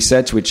 we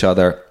said to each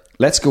other,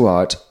 let's go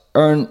out,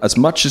 earn as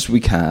much as we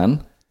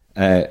can,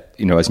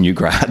 as new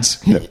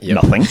grads,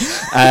 nothing,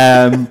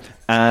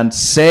 and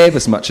save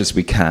as much as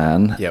we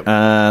can,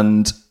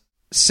 and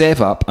save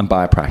up and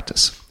buy a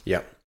practice.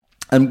 Yeah.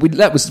 And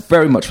that was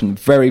very much from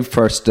the very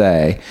first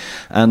day.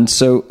 And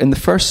so in the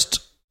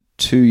first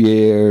 2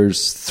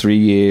 years, 3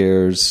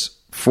 years,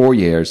 4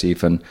 years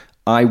even,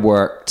 I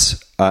worked,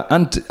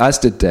 and as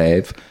did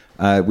Dave,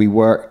 we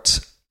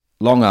worked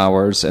long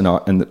hours,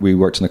 we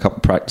worked in a couple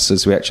of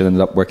practices. We actually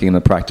ended up working in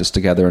a practice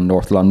together in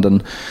North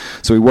London.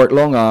 So we worked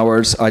long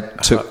hours.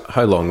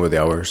 How long were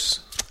the hours?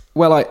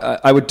 Well,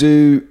 I would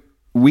do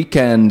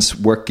weekends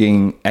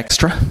working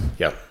extra.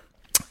 Yeah.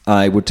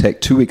 I would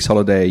take 2 weeks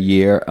holiday a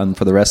year, and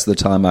for the rest of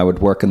the time I would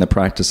work in the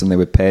practice and they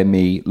would pay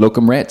me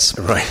locum rates.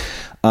 Right.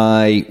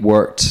 I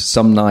worked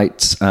some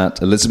nights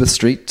at Elizabeth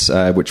Street,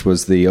 which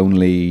was the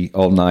only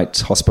all-night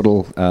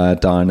hospital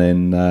down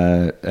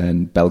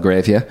in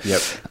Belgravia.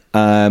 Yep.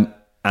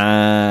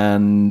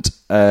 And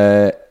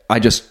I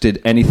just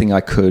did anything I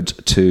could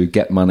to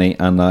get money,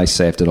 and I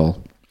saved it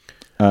all.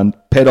 And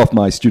paid off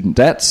my student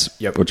debts,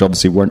 which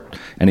obviously weren't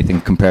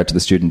anything compared to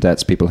the student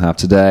debts people have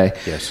today.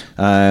 Yes.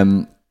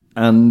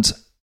 And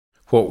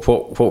what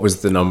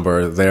was the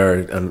number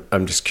there?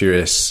 I'm just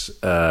curious.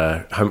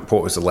 What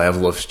was the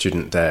level of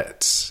student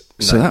debts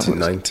in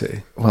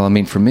 1990? Well, I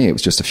mean, for me, it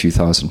was just a few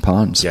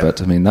 £1,000s. Yeah.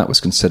 But I mean, that was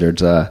considered.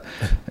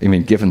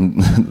 Given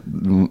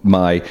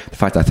the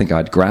fact that I think I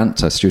had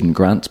a student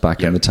grant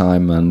back in the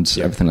time, and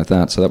everything like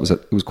that. So it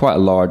was quite a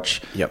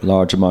large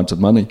amount of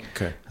money.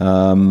 Okay.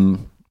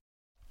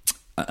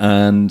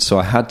 And so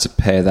I had to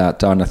pay that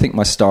down. I think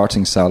my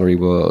starting salary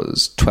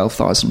was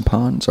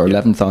 £12,000 or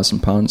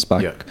 £11,000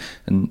 back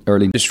in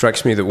early. It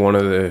strikes me that one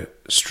of the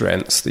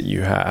strengths that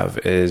you have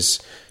is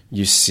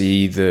you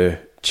see the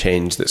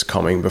change that's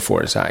coming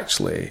before it's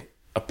actually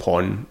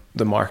upon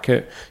the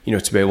market.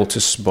 To be able to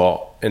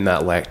spot in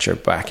that lecture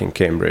back in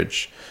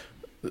Cambridge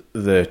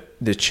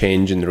the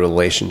change in the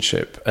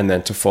relationship, and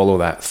then to follow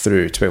that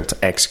through to be able to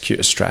execute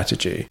a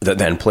strategy that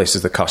then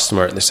places the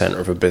customer at the center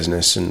of a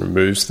business and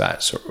removes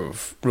that sort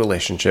of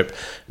relationship.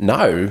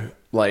 Now,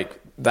 like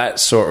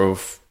that sort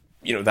of,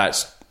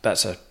 that's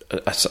a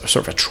sort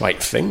of a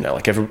trite thing now.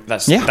 Like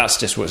that's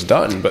just what's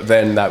done. But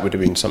then that would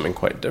have been something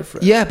quite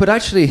different. Yeah, but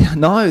actually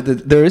now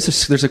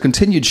there's a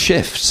continued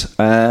shift,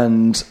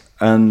 and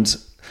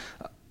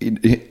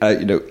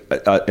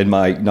in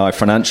my now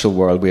financial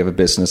world, we have a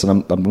business,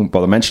 and I won't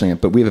bother mentioning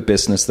it, but we have a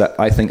business that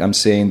I think I'm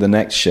seeing the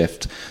next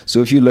shift.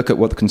 So if you look at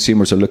what the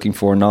consumers are looking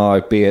for now,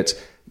 be it,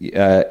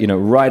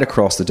 right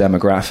across the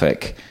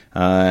demographic,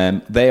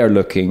 they are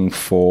looking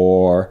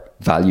for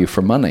value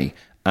for money.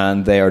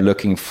 And they are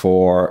looking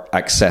for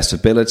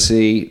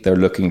accessibility. They're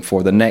looking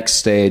for the next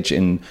stage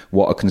in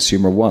what a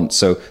consumer wants.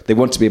 So they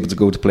want to be able to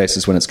go to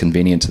places when it's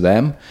convenient to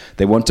them.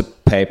 They want to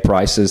pay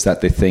prices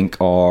that they think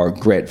are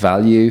great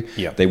value.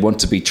 Yep. They want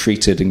to be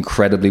treated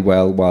incredibly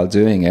well while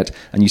doing it.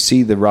 And you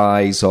see the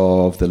rise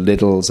of the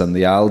Lidls and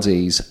the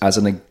Aldis as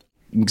an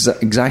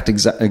exact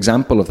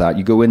example of that.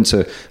 You go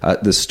into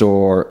the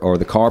store or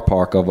the car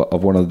park of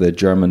one of the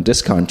German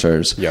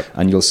discounters,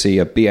 and you'll see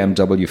a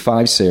BMW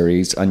 5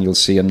 Series, and you'll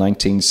see a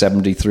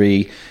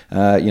 1973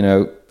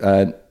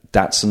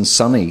 Datsun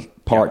Sunny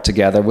parked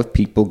together with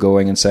people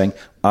going and saying,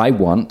 I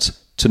want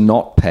to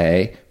not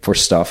pay for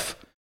stuff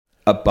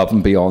above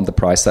and beyond the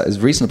price that is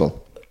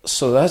reasonable.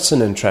 So that's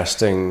an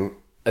interesting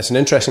It's an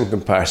interesting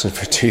comparison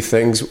for two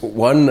things.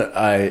 One,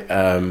 I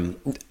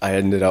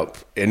ended up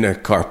in a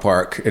car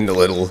park in the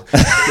Lidl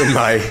in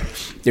my,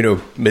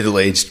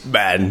 middle-aged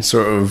man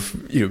sort of,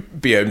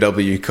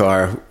 BMW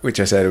car,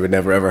 which I said I would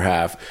never ever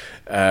have,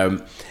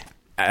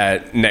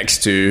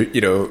 next to,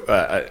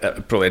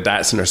 probably a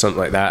Datsun or something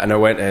like that. And I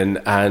went in,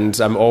 and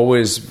I'm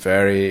always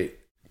very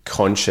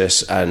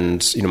conscious,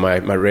 and my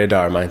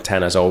radar, my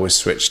antenna is always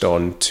switched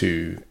on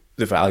to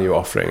the value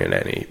offering in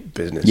any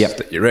business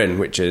that you're in,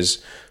 which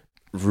is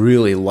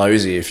really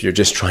lousy if you're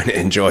just trying to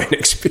enjoy an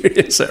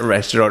experience at a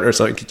restaurant or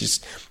something. You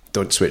just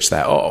don't switch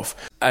that off.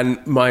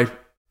 And my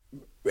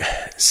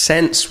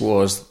sense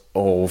was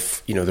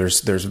of,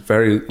 there's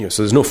very,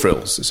 so there's no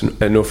frills. It's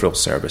a no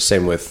frills service.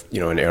 Same with,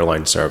 an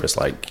airline service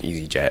like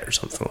EasyJet or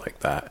something like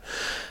that.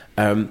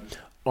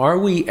 Are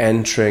we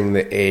entering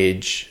the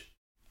age,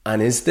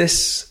 and is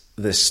this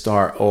the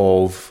start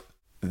of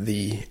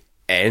the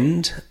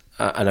end?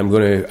 And I'm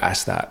going to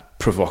ask that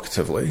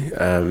provocatively,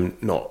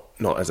 not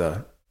as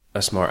a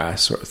smart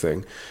ass sort of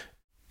thing.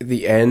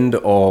 The end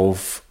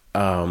of,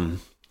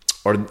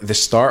 or the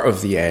start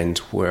of the end,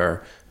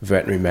 where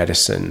veterinary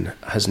medicine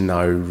has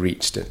now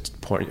reached its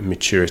point of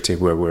maturity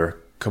where we're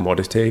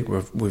commodity,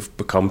 we've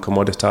become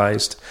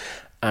commoditized.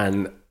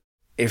 And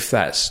if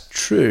that's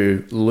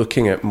true,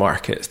 looking at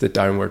markets, the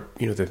downward,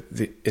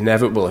 the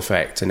inevitable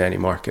effect in any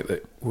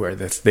market where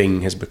the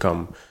thing has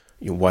become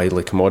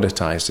widely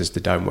commoditized is the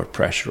downward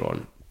pressure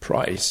on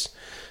price.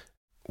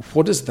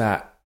 What does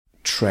that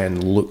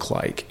trend look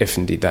like, if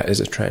indeed that is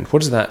a trend?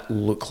 What does that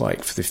look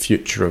like for the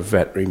future of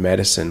veterinary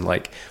medicine?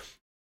 Like,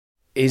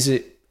 is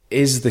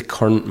the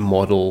current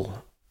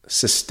model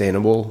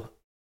sustainable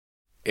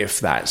if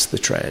that's the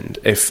trend?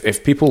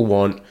 If people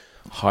want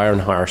higher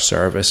and higher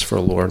service for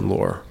a lower and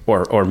lower,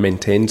 or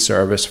maintained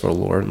service for a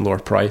lower and lower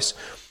price,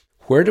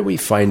 where do we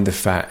find the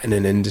fat in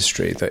an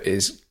industry that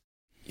is,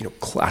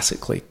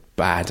 classically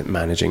bad at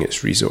managing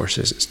its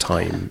resources, its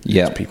time,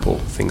 its people,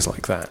 things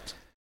like that?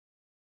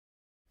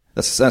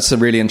 That's a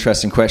really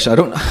interesting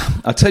question.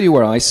 I'll tell you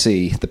where I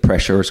see the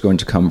pressure is going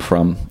to come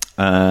from.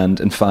 And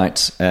in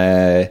fact,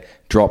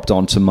 dropped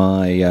onto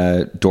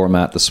my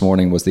doormat this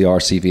morning was the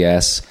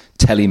RCVS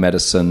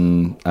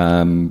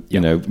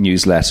telemedicine,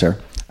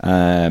 newsletter.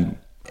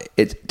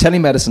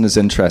 Telemedicine is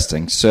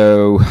interesting.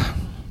 So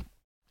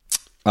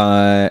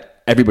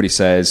everybody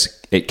says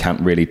it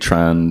can't really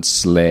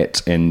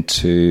translate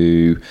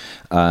into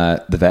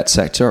the vet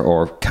sector,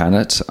 or can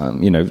it?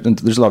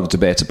 There's a lot of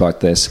debate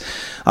about this.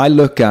 I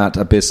look at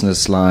a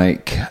business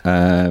like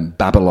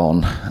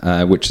Babylon,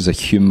 which is a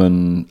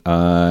human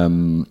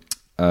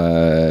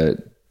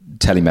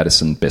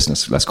telemedicine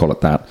business, let's call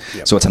it that.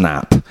 Yep. So it's an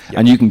app,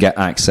 and you can get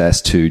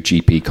access to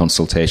GP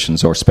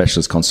consultations or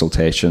specialist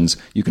consultations.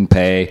 You can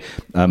pay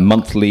a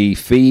monthly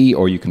fee,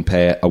 or you can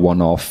pay a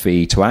one-off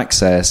fee to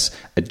access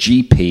a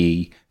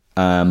GP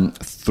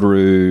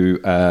through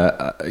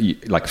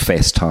like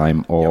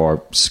FaceTime or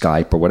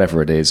Skype or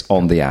whatever it is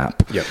on the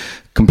app. Yep.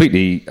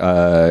 Completely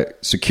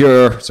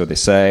secure, so they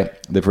say.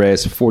 They've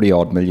raised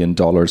 $40 million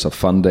of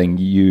funding,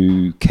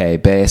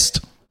 UK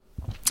based.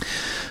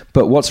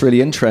 But what's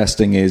really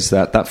interesting is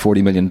that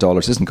 $40 million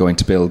isn't going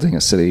to building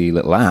a silly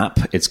little app.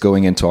 It's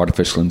going into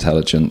artificial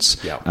intelligence.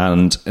 Yeah.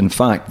 And in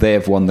fact,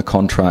 they've won the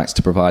contracts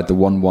to provide the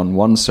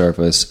 111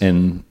 service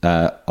in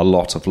a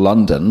lot of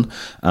London.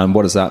 And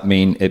what does that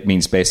mean? It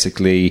means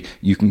basically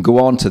you can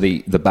go on to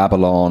the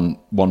Babylon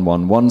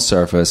 111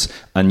 service,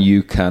 and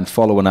you can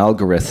follow an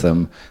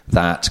algorithm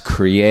that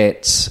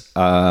creates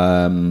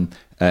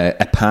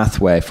a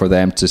pathway for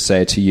them to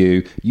say to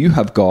you, you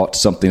have got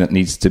something that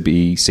needs to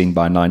be seen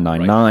by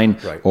 999,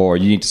 right. Or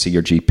you need to see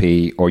your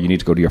GP, or you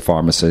need to go to your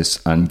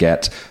pharmacist and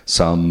get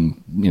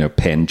some,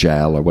 pain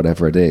gel or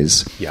whatever it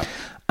is. Yeah.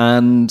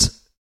 And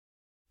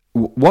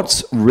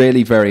what's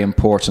really very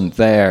important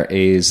there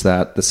is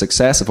that the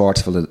success of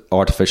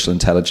artificial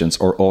intelligence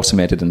or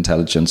automated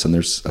intelligence, and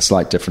there's a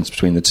slight difference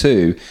between the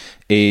two,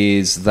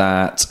 is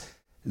that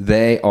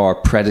they are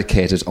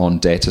predicated on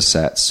data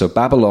sets. So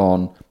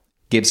Babylon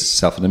gives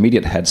itself an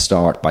immediate head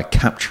start by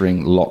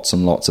capturing lots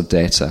and lots of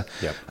data.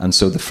 Yep. And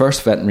so the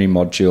first veterinary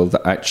module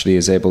that actually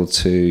is able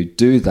to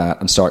do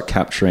that and start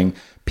capturing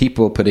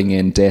people putting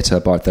in data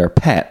about their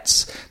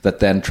pets,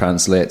 that then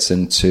translates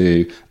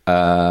into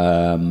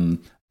an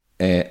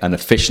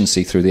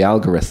efficiency through the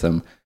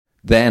algorithm,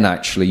 then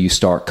actually you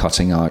start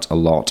cutting out a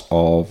lot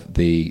of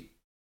the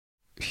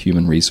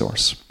human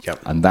resource. Yep.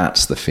 And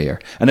that's the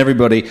fear. And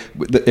everybody,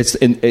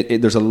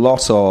 there's a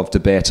lot of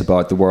debate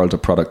about the world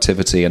of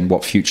productivity and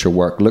what future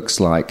work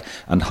looks like,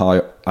 and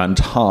how. I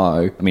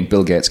mean,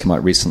 Bill Gates came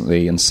out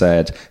recently and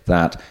said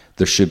that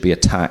there should be a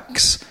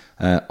tax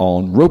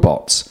on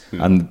robots,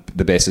 and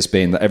the basis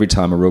being that every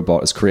time a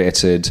robot is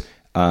created,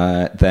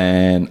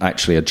 then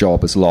actually a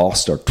job is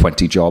lost, or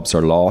 20 jobs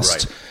are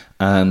lost. Right.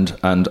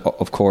 And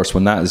of course,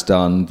 when that is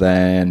done,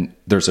 then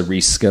there's a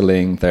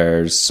reskilling,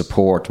 there's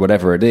support,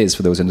 whatever it is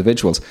for those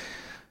individuals.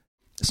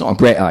 It's not a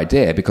great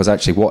idea, because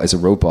actually, what is a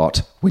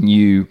robot? When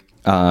you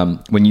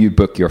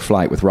book your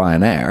flight with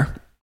Ryanair,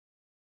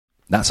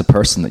 that's a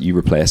person that you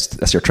replaced.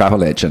 That's your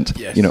travel agent.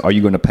 Yes. Are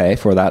you going to pay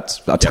for that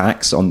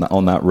tax on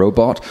that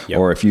robot? Yep.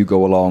 Or if you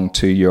go along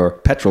to your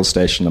petrol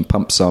station and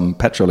pump some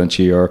petrol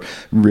into your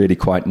really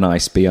quite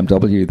nice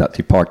BMW that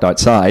you parked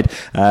outside,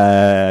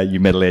 you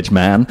middle-aged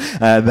man,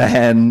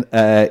 then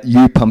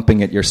you pumping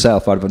it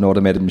yourself out of an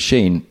automated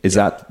machine, is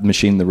that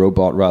machine the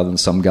robot rather than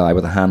some guy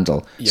with a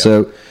handle? Yep.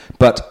 So,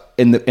 but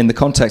in the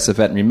context of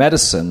veterinary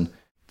medicine,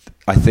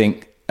 I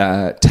think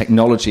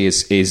technology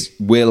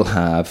will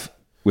have,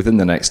 within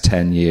the next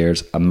 10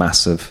 years, a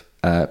massive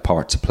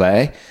part to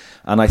play.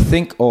 And I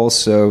think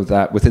also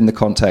that within the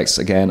context,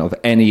 again, of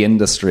any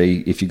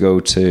industry, if you go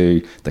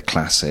to the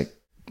classic,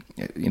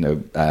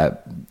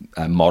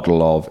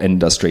 model of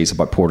industries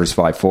about Porter's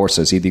five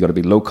forces, either you've got to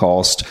be low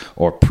cost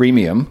or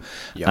premium,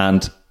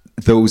 and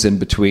those in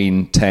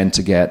between tend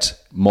to get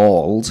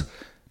mauled.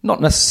 Not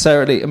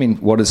necessarily. I mean,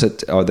 what is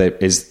it?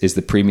 Is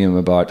the premium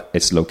about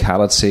its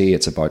locality?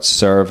 It's about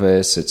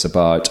service. It's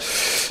about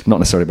not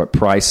necessarily about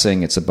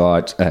pricing. It's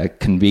about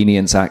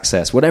convenience,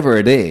 access. Whatever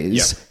it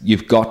is,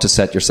 you've got to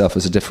set yourself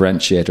as a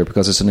differentiator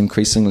because it's an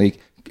increasingly,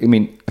 a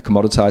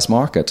commoditized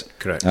market.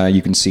 Correct.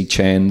 You can see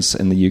chains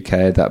in the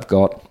UK that have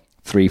got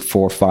 300,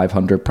 400,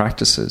 500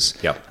 practices.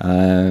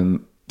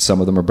 Some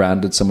of them are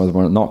branded. Some of them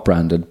are not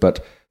branded.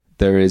 But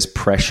there is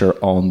pressure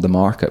on the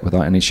market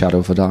without any shadow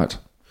of a doubt.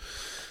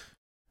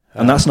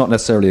 And that's not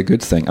necessarily a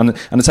good thing, and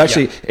it's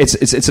actually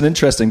it's an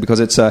interesting because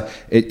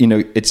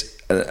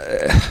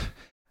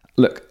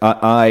look,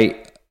 I've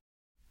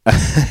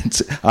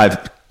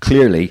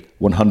clearly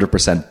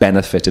 100%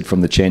 benefited from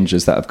the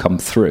changes that have come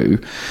through,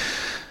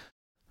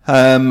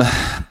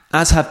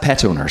 as have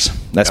pet owners.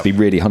 Let's be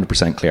really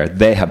 100% clear.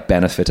 They have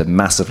benefited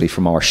massively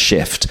from our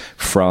shift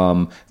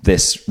from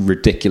this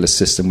ridiculous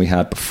system we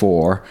had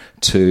before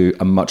to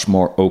a much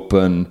more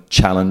open,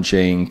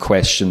 challenging,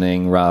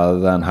 questioning rather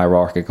than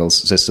hierarchical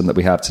system that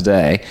we have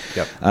today.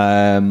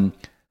 But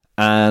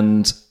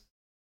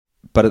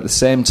at the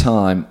same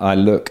time, I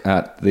look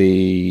at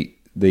the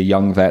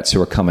young vets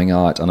who are coming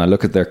out, and I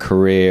look at their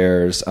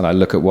careers, and I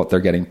look at what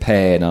they're getting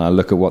paid, and I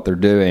look at what they're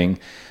doing,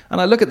 and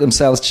I look at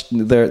themselves,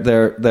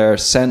 their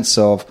sense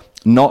of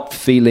not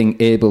feeling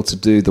able to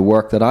do the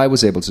work that I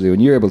was able to do and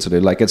you're able to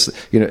do. Like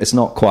it's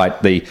not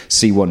quite the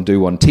see one, do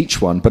one,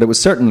 teach one, but it was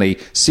certainly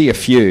see a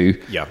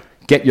few.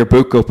 Get your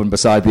book open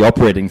beside the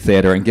operating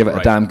theatre and give it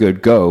a damn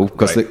good go,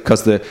 because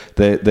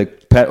the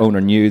pet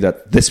owner knew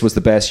that this was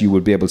the best you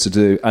would be able to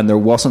do, and there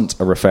wasn't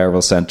a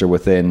referral centre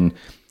within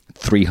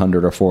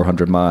 300 or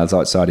 400 miles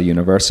outside a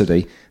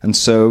university, and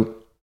so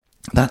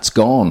that's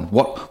gone.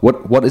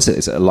 What is it?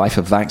 Is it a life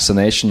of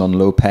vaccination on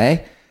low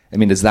pay? I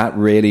mean, is that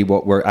really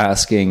what we're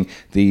asking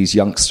these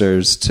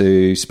youngsters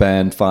to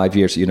spend 5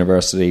 years at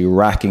university,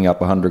 racking up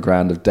 100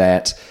 grand of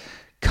debt,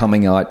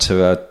 coming out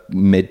to a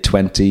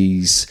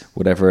mid-20s,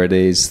 whatever it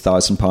is,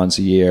 £1,000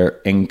 a year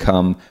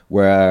income,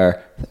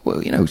 where,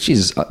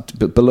 Jesus,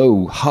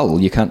 below Hull,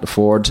 you can't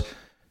afford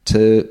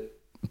to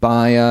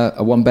buy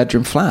a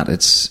one-bedroom flat.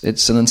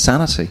 It's an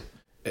insanity.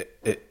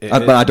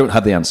 But I don't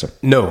have the answer.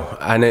 No,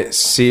 and it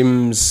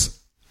seems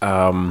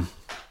that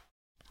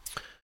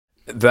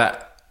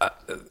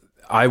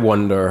I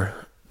wonder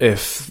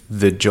if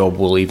the job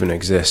will even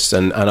exist.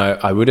 And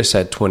I would have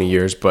said 20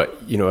 years, but,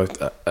 I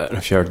don't know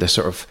if you heard this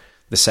sort of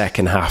the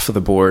second half of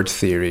the board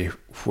theory,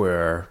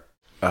 where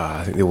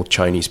I think the old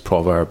Chinese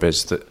proverb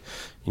is that,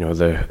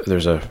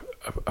 there's a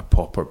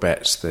pauper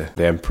bets the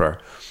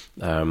emperor.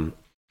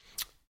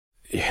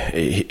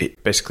 He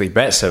basically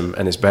bets him,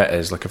 and his bet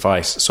is, like, if I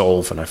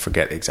solve, and I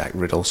forget the exact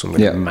riddle, so I'm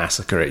going to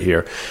massacre it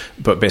here,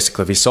 but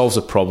basically if he solves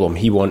a problem,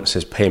 he wants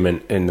his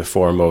payment in the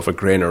form of a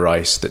grain of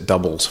rice that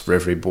doubles for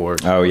every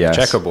board on the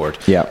checkerboard.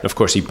 And of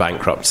course he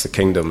bankrupts the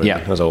kingdom, and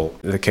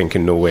the king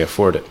can no way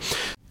afford it.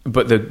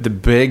 But the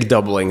big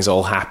doublings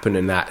all happen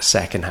in that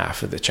second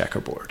half of the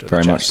checkerboard.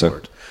 Very much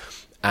so.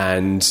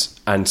 And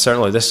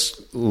certainly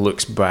this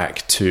looks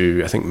back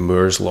to, I think,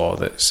 Moore's law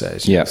that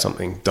says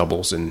something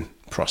doubles in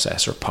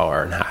processor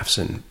power and halves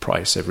in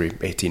price every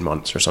 18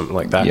 months or something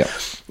like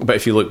that. But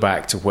if you look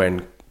back to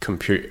when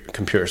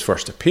computers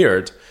first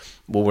appeared,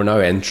 well, we're now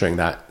entering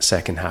that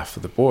second half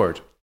of the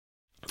board.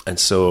 And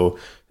so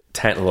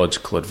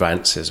technological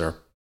advances are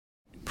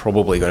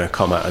probably going to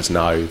come at us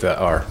now that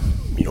are,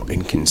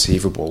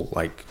 inconceivable.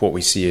 Like what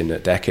we see in a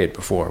decade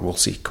before, we'll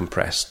see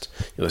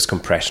this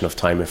compression of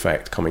time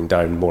effect coming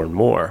down more and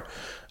more.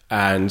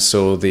 And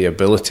so the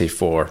ability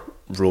for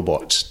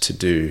robots to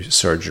do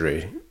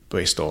surgery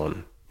based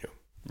on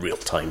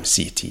real-time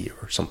CT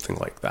or something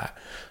like that.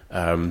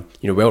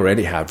 We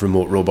already have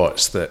remote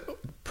robots that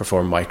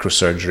perform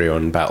microsurgery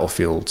on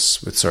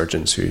battlefields with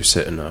surgeons who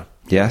sit in an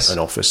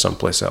office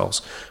someplace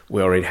else.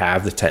 We already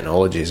have the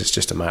technologies. It's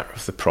just a matter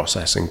of the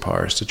processing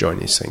powers to join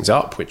these things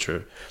up, which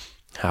are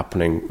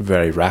happening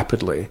very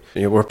rapidly.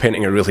 We're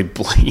painting a really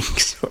bleak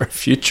sort of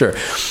future,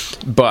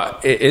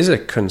 but it is a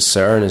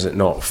concern, is it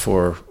not,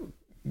 for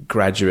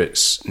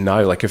graduates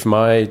now? Like if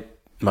my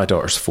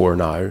daughter's 4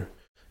 now,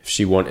 if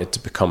she wanted to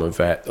become a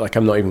vet, like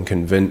I'm not even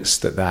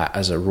convinced that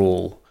as a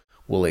role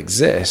will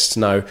exist.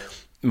 Now,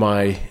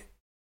 my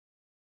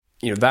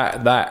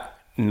that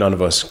none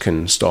of us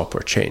can stop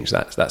or change.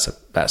 That's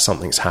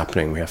something that's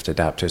happening. We have to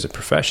adapt to as a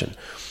profession.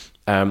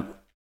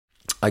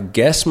 I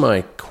guess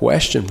my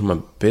question from a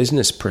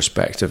business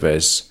perspective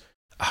is,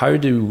 how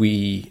do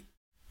we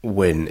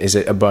win? Is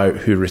it about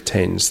who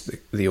retains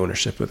the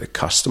ownership of the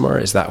customer?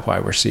 Is that why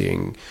we're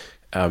seeing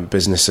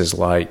businesses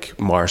like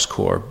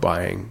MarsCore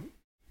buying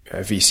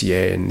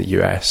VCA in the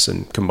US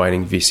and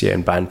combining VCA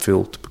and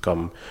Banfield to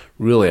become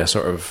really a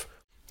sort of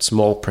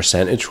small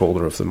percentage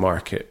holder of the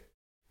market,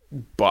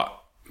 but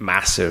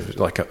massive,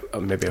 like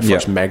maybe a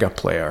first mega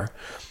player?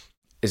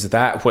 Is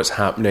that what's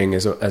happening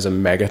as a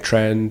mega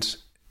trend?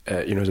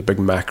 As a big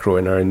macro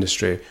in our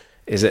industry?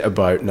 Is it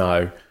about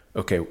now,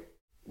 okay,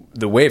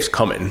 the wave's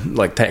coming,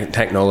 like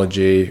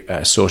technology,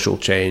 social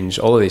change,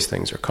 all of these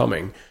things are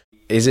coming.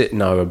 Is it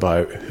now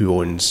about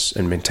who owns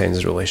and maintains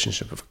the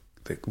relationship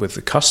with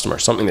the customer?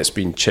 Something that's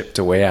been chipped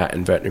away at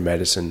in veterinary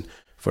medicine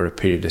for a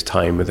period of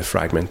time with the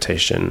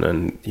fragmentation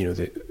and,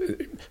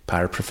 the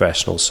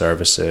paraprofessional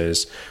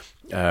services,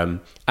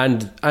 and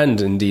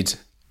indeed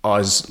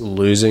us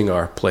losing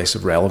our place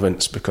of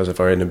relevance because of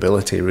our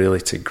inability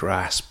really to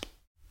grasp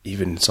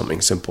even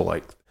something simple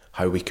like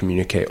how we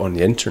communicate on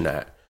the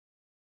internet.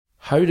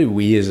 How do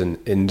we as an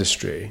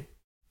industry,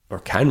 or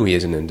can we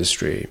as an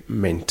industry,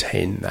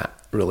 maintain that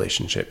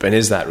relationship? And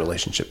is that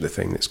relationship the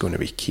thing that's going to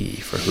be key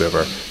for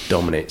whoever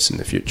dominates in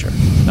the future?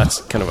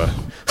 That's kind of a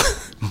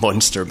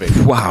monster big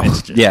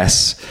question.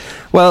 Yes.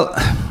 Well,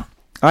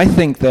 I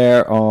think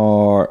there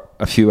are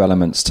a few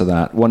elements to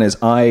that. One is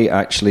I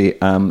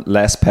actually am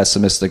less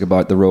pessimistic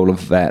about the role of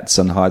vets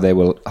and how they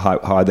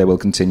will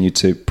continue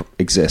to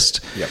exist.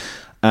 Yep.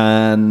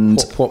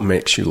 And what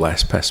makes you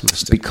less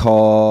pessimistic?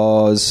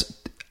 Because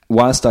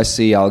whilst I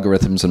see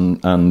algorithms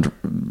and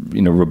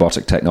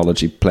robotic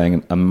technology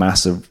playing a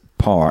massive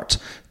part,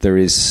 there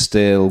is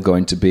still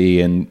going to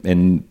be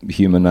in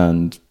human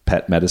and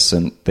pet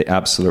medicine the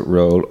absolute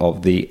role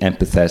of the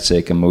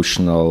empathetic,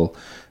 emotional,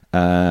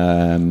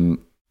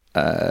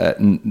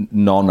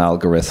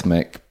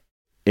 non-algorithmic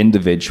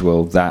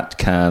individual that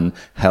can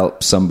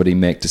help somebody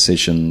make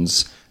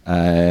decisions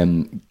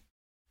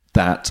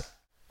that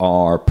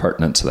are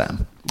pertinent to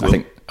them. I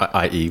think,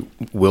 i.e.,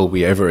 will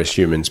we ever as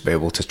humans be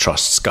able to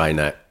trust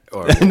Skynet?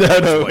 Or indeed,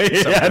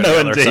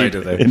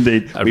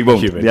 we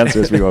won't. The answer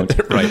is we won't.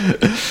 Right.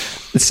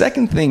 The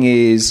second thing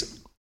is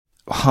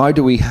how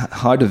do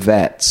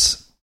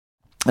vets?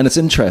 And it's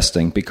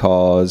interesting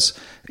because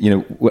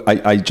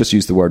I just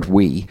used the word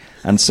we,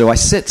 and so I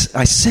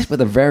sit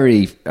with a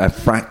very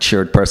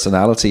fractured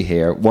personality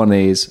here. One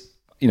is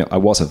I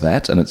was a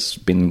vet, and it's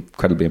been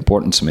incredibly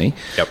important to me.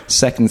 Yep.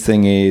 Second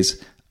thing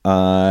is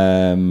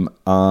I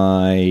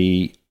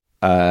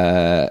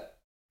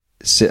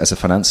sit as a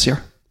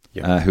financier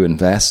who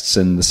invests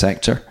in the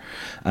sector,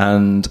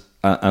 and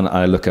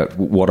I look at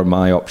what are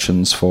my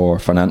options for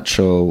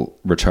financial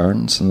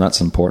returns, and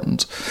that's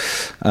important.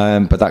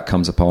 But that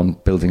comes upon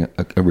building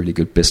a really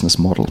good business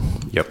model.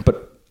 Yep.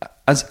 But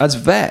as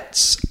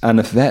vets, and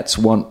if vets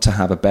want to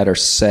have a better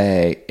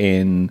say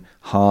in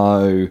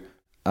how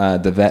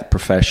the vet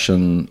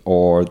profession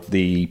or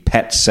the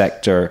pet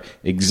sector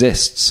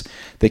exists,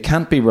 they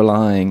can't be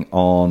relying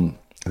on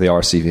the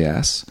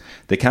RCVS.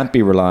 They can't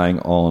be relying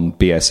on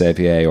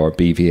BSAVA or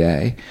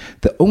BVA.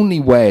 The only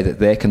way that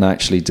they can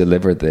actually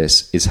deliver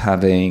this is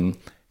having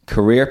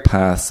career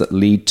paths that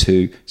lead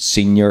to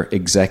senior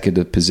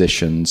executive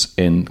positions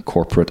in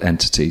corporate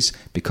entities,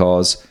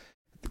 because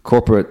the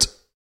corporate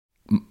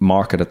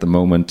market at the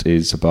moment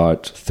is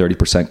about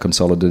 30%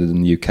 consolidated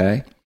in the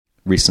UK.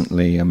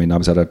 Recently, I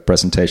was at a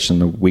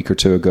presentation a week or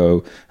two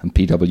ago, and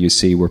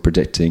PwC were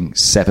predicting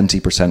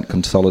 70%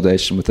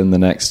 consolidation within the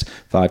next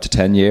 5 to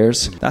 10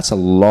 years. That's a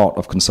lot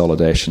of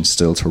consolidation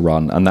still to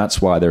run, and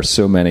that's why there's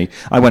so many.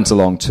 I went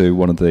along to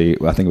one of the,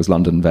 I think it was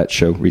London Vet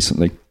Show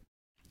recently,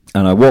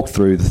 and I walked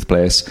through the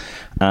place,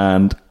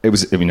 and it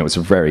was a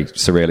very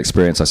surreal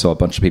experience. I saw a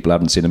bunch of people I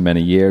haven't seen in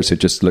many years who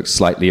just looked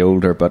slightly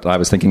older, but I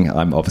was thinking,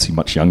 I'm obviously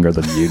much younger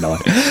than you now.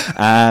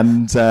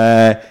 And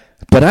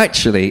but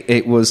actually,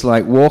 it was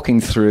like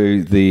walking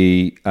through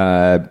the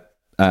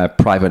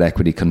private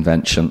equity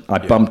convention. I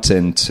bumped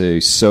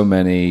into so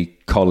many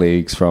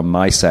colleagues from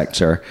my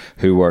sector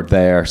who were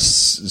there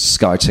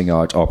scouting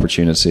out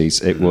opportunities.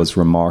 It was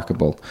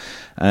remarkable.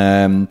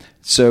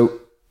 So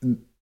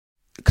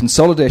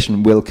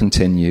consolidation will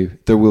continue.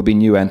 There will be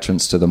new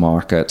entrants to the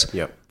market.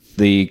 Yep.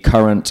 The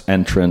current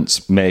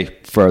entrants may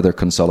further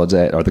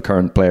consolidate, or the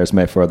current players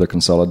may further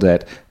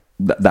consolidate.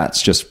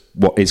 That's just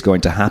what is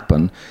going to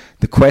happen.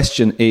 The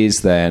question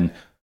is then,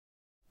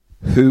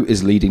 who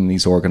is leading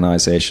these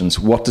organizations?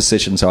 What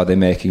decisions are they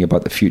making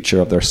about the future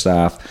of their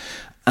staff?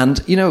 And,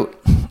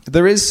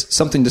 there is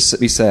something to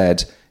be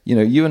said.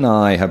 You and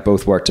I have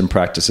both worked in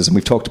practices, and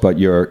we've talked about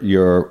your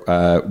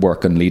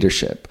work on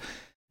leadership.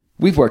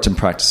 We've worked in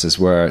practices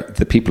where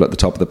the people at the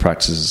top of the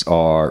practices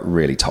are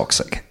really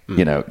toxic.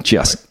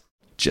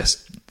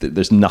 Just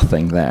there's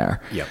nothing there.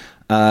 Yeah.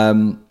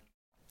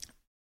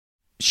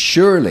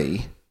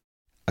 Surely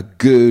a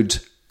good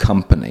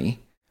company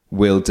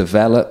will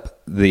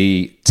develop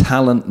the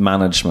talent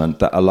management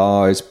that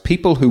allows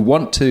people who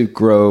want to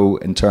grow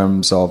in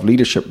terms of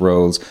leadership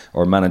roles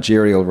or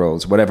managerial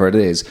roles, whatever it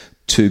is,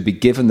 to be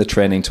given the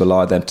training to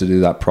allow them to do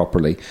that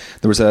properly.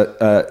 There was I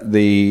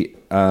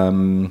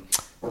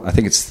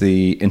think it's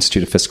the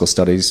Institute of Fiscal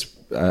Studies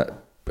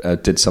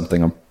did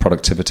something on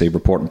productivity,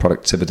 report on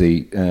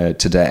productivity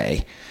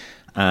today.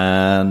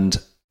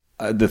 And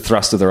the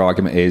thrust of their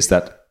argument is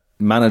that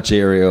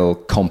managerial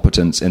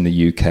competence in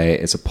the UK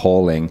is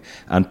appalling,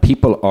 and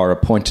people are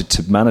appointed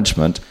to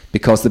management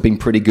because they've been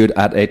pretty good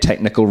at a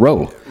technical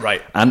role.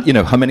 Right. And,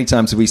 how many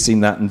times have we seen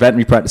that in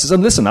veterinary practices?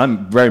 And listen,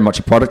 I'm very much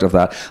a product of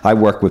that. I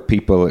work with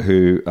people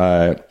who,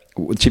 the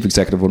chief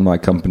executive of one of my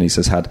companies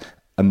has had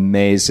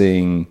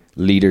amazing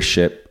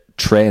leadership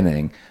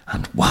training,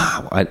 and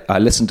wow, I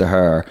listen to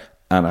her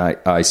and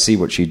I see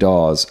what she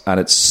does, and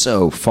it's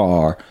so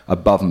far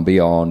above and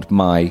beyond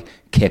my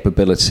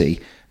capability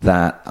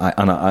that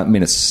I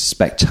mean, it's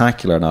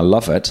spectacular and I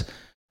love it.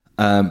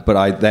 But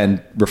I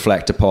then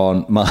reflect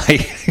upon my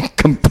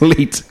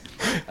complete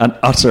and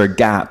utter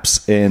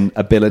gaps in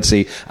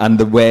ability and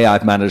the way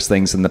I've managed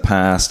things in the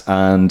past,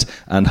 and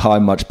how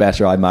much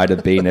better I might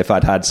have been if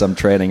I'd had some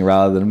training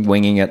rather than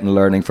winging it and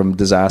learning from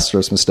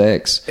disastrous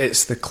mistakes.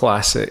 It's the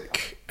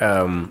classic,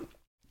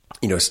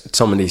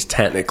 somebody's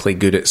technically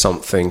good at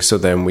something, so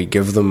then we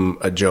give them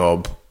a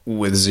job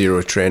with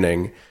zero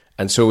training.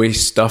 And so we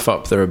stuff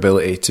up their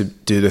ability to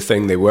do the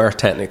thing they were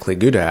technically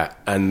good at,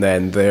 and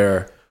then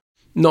they're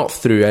not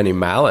through any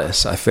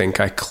malice. I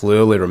think I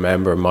clearly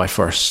remember my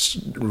first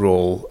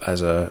role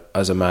as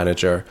a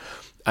manager,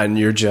 and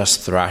you're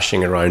just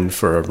thrashing around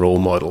for a role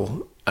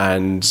model,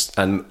 and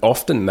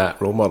often that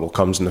role model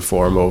comes in the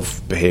form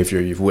of behaviour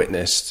you've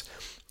witnessed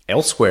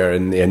elsewhere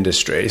in the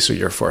industry. So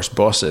your first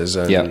bosses,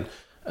 and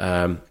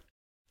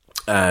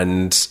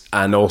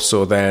and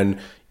also then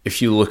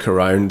if you look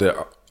around at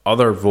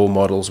other role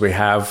models we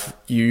have,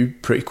 you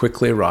pretty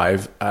quickly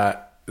arrive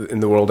at, in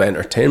the world of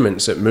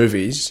entertainments, at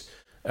movies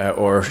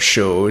or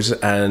shows.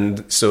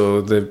 And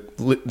so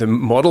the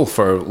model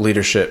for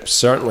leadership,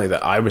 certainly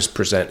that I was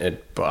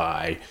presented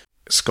by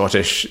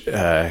Scottish,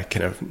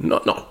 kind of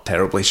not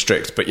terribly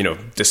strict, but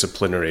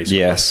disciplinary. So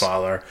yes. My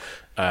father,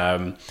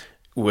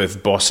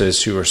 with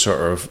bosses who were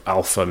sort of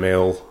alpha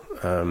male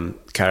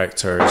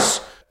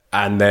characters,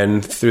 and then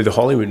through the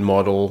Hollywood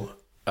model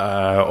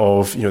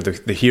of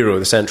the hero,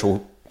 the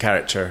central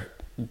character,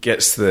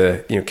 gets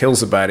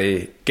kills the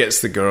baddie,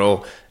 gets the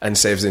girl, and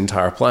saves the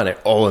entire planet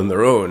all on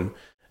their own.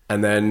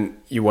 And then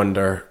you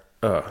wonder,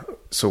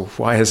 so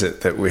why is it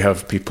that we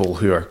have people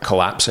who are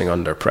collapsing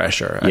under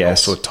pressure and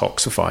also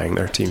toxifying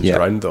their teams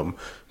around them,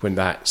 when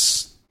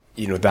that's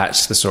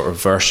the sort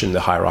of version,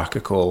 the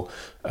hierarchical,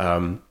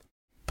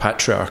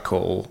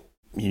 patriarchal,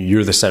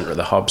 you're the center of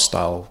the hub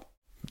style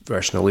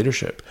version of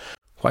leadership?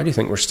 Why do you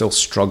think we're still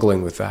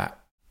struggling with that?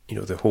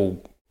 The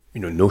whole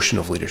notion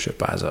of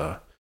leadership as a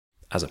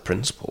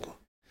principle.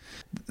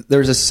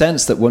 There's a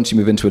sense that once you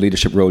move into a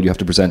leadership role, you have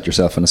to present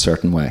yourself in a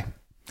certain way.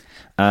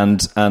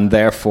 And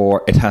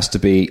therefore it has to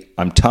be,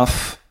 I'm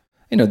tough,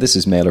 this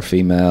is male or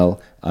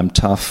female, I'm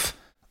tough,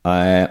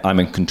 I'm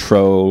in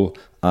control,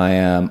 I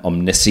am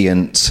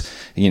omniscient,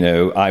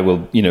 I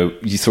will,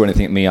 you throw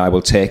anything at me, I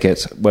will take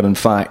it. When in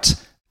fact,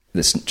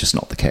 that's just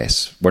not the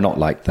case. We're not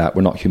like that.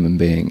 We're not human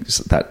beings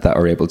that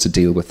are able to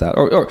deal with that.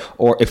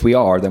 Or if we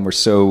are, then we're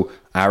so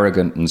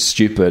arrogant and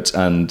stupid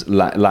and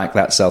lack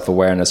that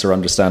self-awareness or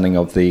understanding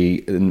of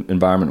the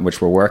environment in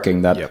which we're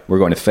working that we're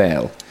going to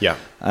fail. Yeah.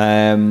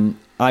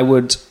 I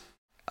would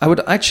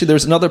actually,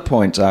 there's another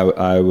point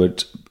I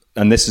would,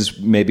 and this is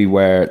maybe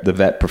where the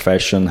vet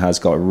profession has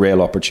got a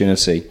real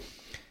opportunity.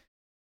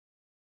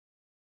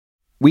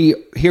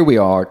 Here we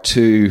are,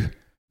 two,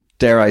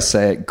 dare I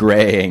say it,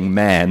 greying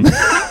men.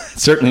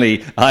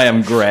 Certainly, I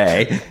am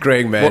grey.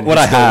 Greying men. What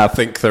I have,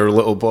 think they're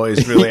little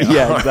boys, really.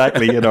 Yeah,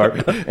 exactly. In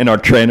our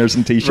trainers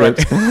and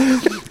t-shirts,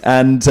 right.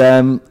 And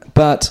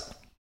but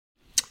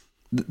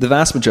the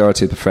vast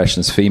majority of the profession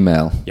is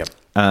female. Yep.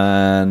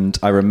 And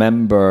I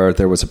remember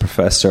there was a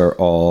professor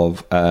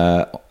of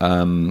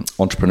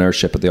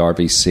entrepreneurship at the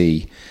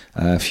RBC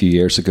a few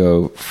years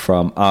ago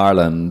from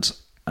Ireland,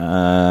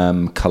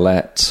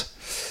 Colette.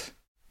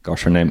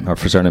 Gosh, her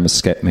surname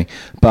escaped me.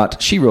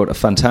 But she wrote a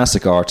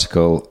fantastic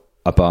article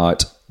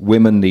about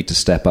women need to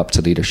step up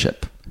to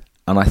leadership.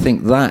 And I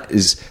think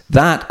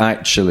that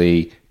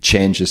actually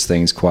changes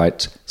things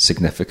quite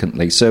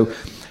significantly. So,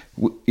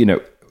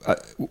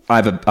 I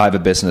have a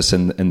business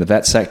in the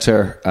vet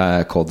sector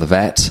called The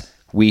Vet.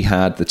 We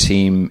had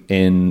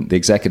the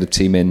executive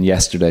team in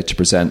yesterday to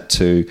present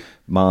to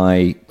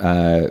my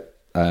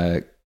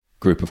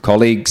group of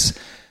colleagues.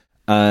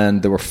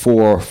 And there were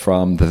 4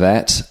 from The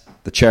Vet.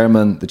 The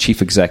chairman, the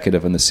chief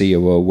executive, and the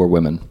COO were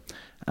women.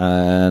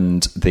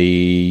 And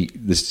the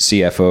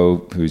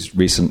CFO, who's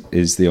recent,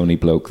 is the only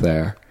bloke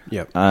there.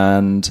 Yep.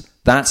 And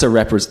that's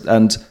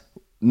and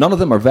none of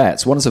them are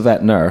vets. One is a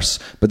vet nurse,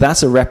 but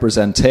that's a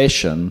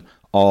representation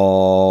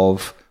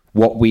of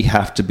what we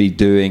have to be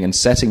doing and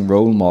setting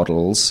role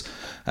models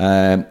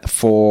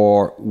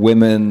for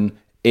women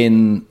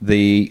in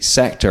the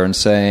sector and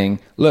saying,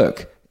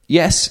 look,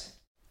 yes,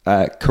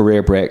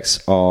 career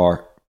breaks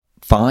are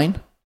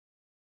fine,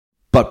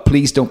 but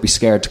please don't be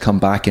scared to come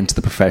back into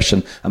the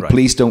profession, and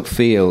please don't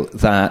feel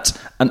that,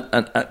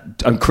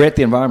 and create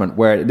the environment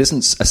where it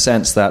isn't a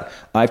sense that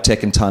I've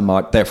taken time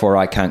out, therefore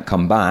I can't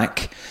come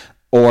back,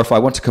 or if I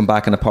want to come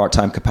back in a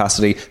part-time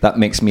capacity, that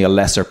makes me a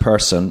lesser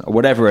person, or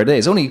whatever it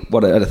is. Only,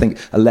 what I think,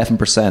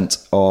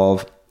 11%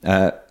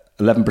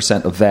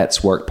 of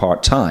vets work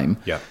part-time,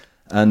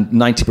 and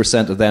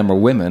 90% of them are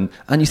women,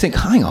 and you think,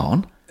 hang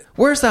on,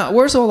 where's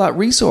all that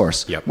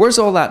resource? Where's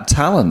all that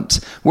talent?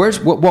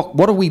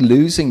 What are we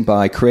losing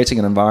by creating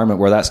an environment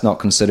where that's not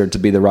considered to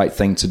be the right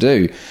thing to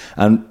do?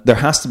 And there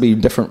has to be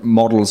different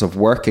models of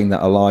working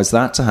that allows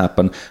that to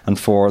happen, and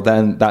for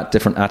then that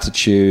different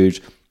attitude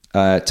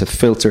to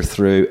filter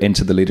through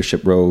into the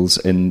leadership roles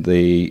in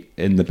the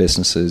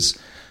businesses.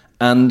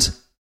 And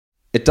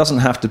it doesn't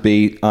have to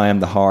be, I am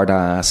the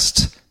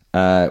hard-assed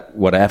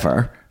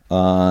whatever.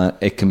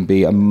 It can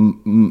be a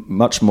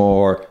much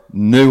more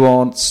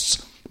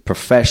nuanced,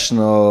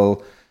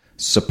 professional,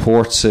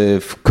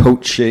 supportive,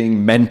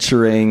 coaching,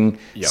 mentoring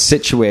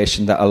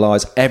situation that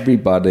allows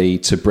everybody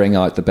to bring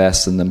out the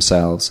best in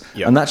themselves.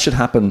 And that should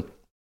happen,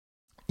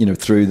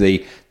 through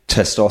the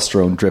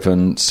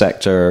testosterone-driven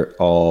sector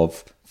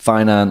of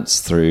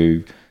finance,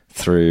 through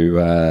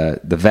the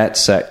vet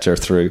sector,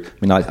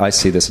 I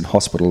see this in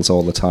hospitals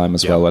all the time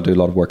as well. I do a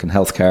lot of work in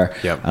healthcare,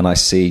 and I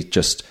see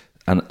just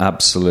an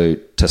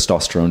absolute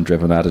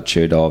testosterone-driven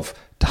attitude of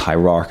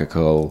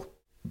hierarchical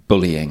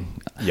bullying.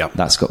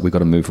 We've got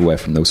to move away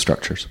from those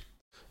structures.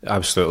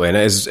 Absolutely, and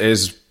it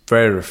is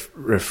very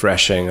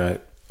refreshing. I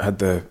had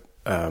the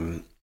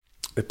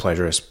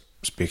pleasure of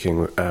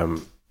speaking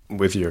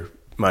with your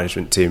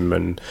management team,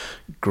 and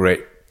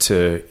great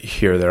to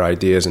hear their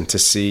ideas and to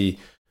see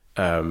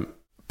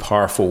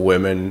powerful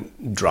women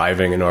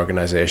driving an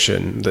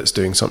organization that's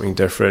doing something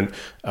different.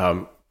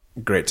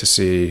 Great to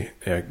see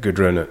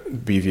Gudrun at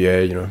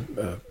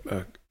BVA,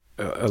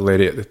 a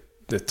lady at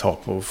the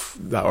top of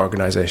that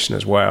organization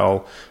as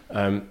well.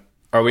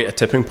 Are we at a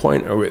tipping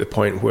point? Are we at the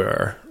point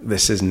where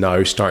this is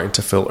now starting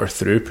to filter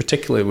through,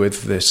 particularly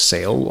with the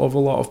sale of a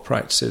lot of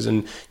practices,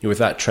 and with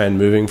that trend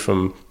moving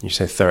from, you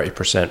say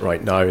 30%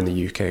 right now in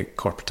the UK,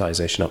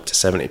 corporatization up to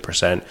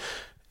 70%?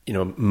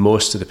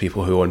 Most of the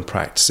people who own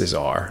practices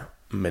are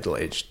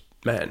middle-aged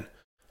men.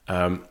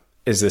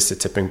 Is this a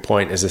tipping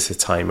point? Is this a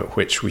time at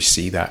which we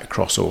see that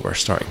crossover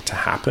starting to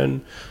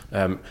happen?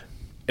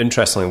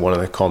 Interestingly, one of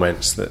the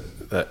comments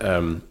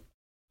that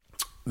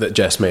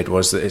Jess made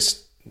was that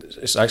it's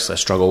actually a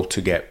struggle to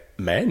get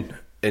men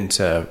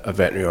into a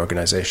veterinary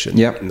organisation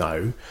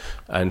now,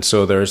 and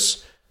so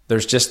there's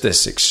just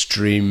this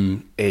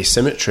extreme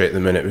asymmetry at the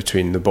minute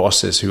between the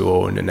bosses who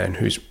own and then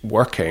who's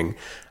working,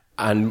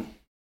 and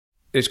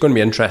it's going to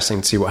be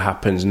interesting to see what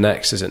happens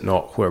next, is it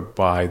not,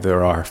 whereby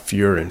there are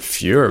fewer and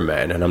fewer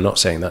men, and I'm not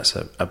saying that's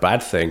a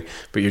bad thing,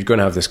 but you're going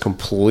to have this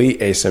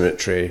complete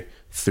asymmetry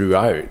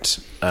throughout,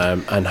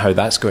 and how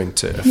that's going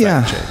to affect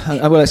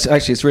change. Well,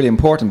 it's really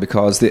important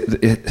because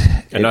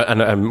and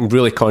I'm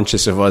really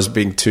conscious of us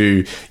being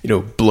two,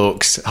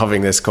 blokes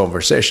having this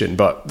conversation,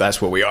 but that's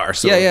what we are.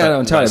 So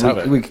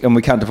entirely,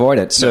 we can't avoid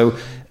it. So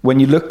when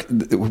you look,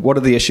 what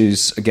are the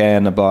issues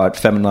again about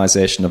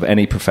feminization of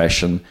any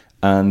profession?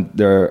 And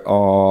there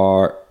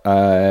are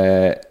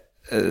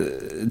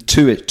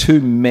two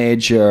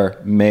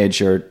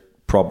major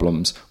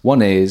problems.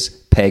 One is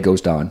pay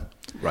goes down.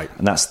 Right.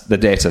 And that's, the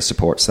data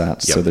supports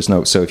that.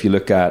 Yep. So if you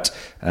look at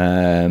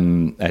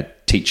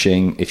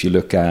teaching, if you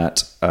look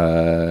at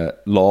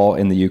law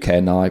in the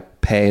UK now,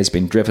 pay has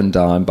been driven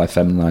down by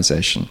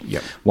feminisation.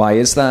 Yep. Why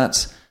is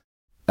that?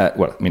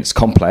 It's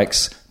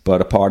complex,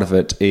 but a part of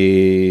it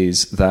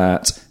is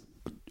that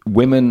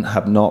women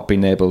have not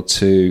been able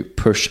to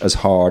push as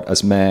hard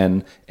as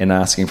men in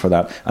asking for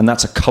that. And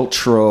that's a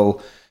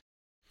cultural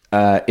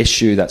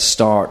issue that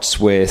starts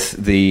with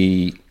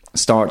the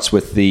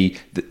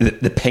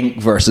pink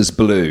versus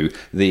blue,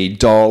 the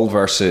doll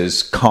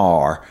versus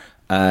car,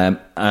 and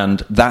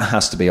that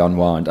has to be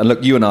unwound. And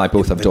look, you and I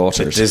both have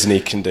daughters. The Disney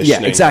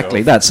conditioning. Yeah,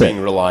 exactly. That's being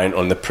it. Reliant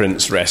on the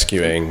prince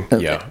rescuing.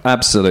 Yeah,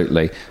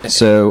 absolutely.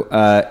 So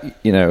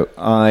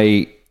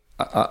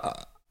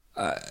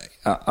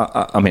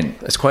I mean,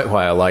 it's quite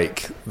why I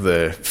like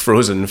the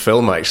Frozen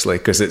film, actually,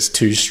 because it's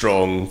two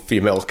strong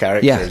female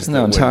characters. Yeah,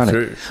 no,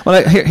 entirely.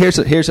 Well, here's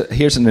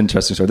an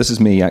interesting story. This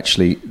is me,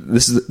 actually.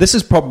 This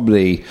is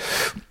probably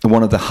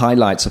one of the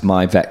highlights of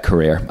my vet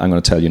career. I'm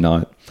going to tell you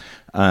now.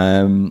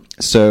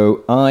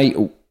 So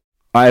I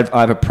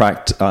have a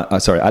practice.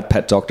 At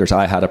Pet Doctors,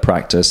 I had a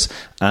practice,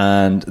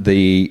 and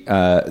the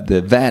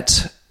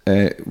vet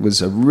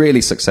was a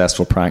really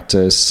successful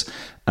practice.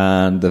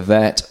 And the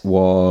vet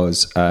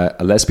was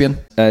a lesbian.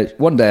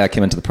 One day I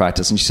came into the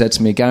practice and she said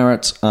to me,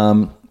 Garrett,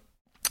 I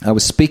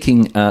was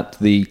speaking at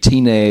the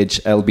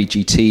teenage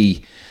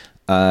LBGT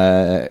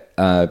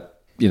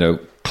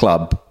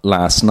club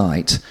last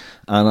night,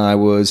 and I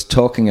was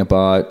talking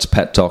about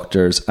Pet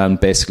Doctors and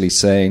basically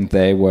saying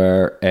they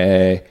were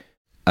a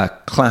a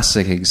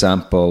classic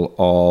example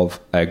of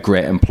a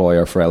great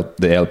employer for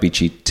the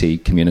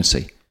LGBT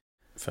community.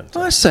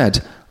 Fantastic. I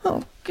said,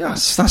 "Oh,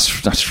 yes,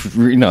 that's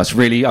really nice.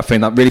 Really, I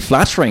find that really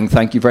flattering.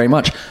 Thank you very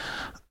much."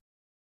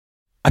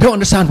 I don't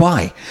understand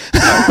why.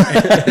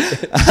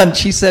 And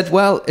she said,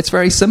 "Well, it's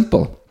very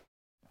simple.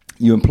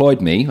 You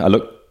employed me. I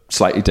look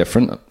slightly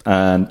different,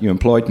 and you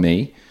employed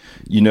me.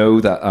 You know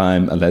that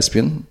I'm a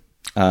lesbian.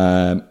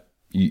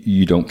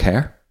 You don't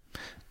care.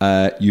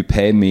 You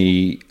pay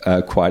me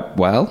quite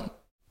well,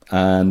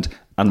 and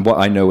what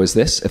I know is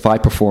this: if I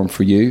perform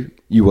for you,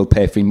 you will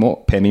pay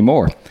me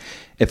more.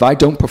 If I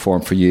don't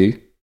perform for you,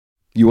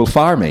 you will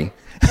fire me."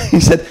 He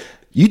said,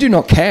 "You do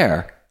not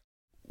care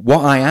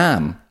what I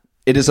am.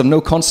 It is of no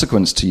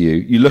consequence to you.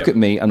 You look at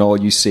me and all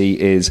you see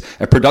is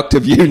a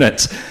productive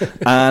unit,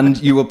 and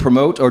you will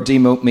promote or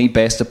demote me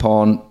based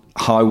upon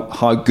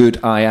how good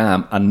I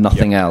am and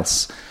nothing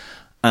else."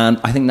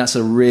 And I think that's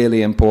a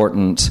really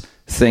important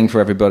thing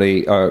for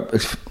everybody.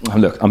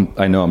 Look,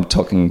 I know I'm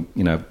talking,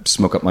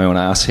 smoke up my own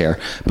ass here,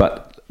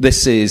 but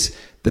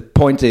the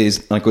point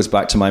is, and it goes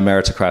back to my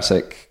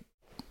meritocratic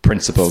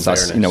principles,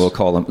 as we'll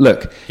call them.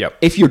 Look,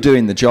 if you're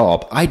doing the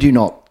job, I do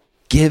not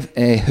give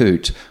a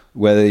hoot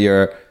whether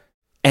you're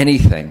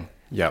anything.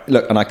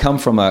 Look, and I come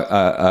from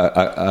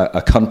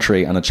a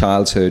country and a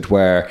childhood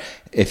where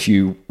if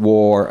you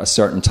wore a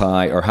certain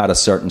tie or had a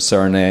certain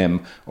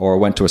surname or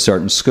went to a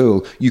certain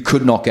school, you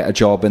could not get a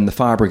job in the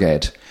fire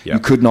brigade. You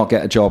could not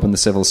get a job in the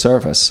civil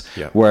service.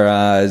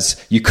 Whereas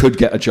you could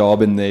get a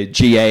job in the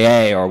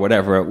GAA or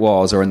whatever it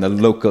was, or in the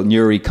local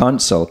Newry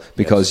council,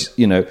 because,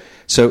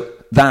 so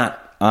that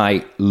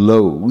I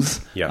loathe,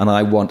 and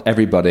I want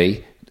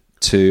everybody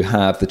to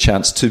have the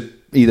chance to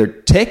either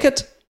take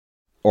it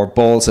or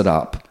balls it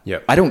up.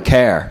 I don't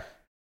care,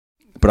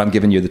 but I'm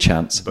giving you the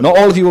chance. But not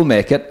all of you will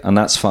make it, and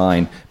that's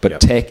fine.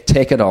 But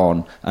take it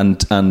on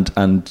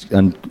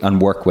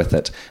and work with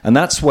it. And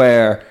that's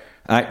where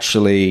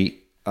actually,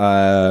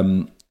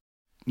 male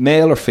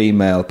or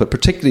female, but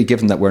particularly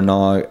given that we're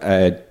now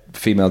a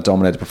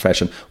female-dominated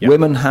profession,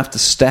 women have to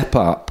step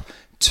up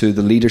to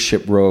the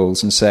leadership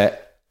roles and say,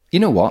 "You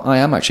know what? I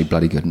am actually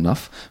bloody good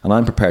enough, and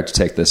I'm prepared to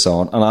take this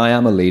on, and I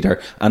am a leader,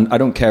 and I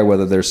don't care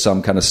whether there's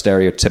some kind of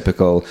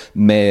stereotypical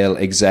male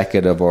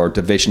executive or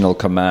divisional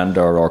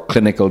commander or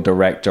clinical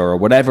director or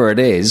whatever it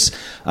is,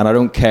 and I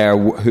don't care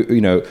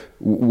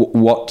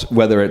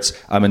whether it's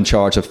I'm in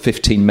charge of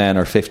 15 men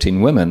or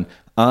 15 women.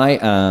 I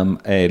am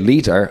a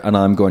leader, and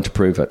I'm going to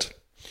prove it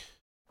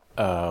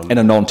in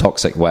a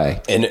non-toxic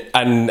way,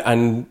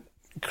 and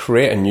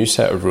create a new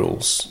set of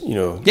rules.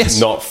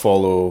 Not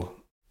follow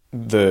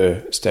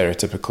the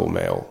stereotypical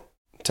male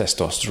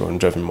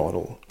testosterone-driven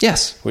model.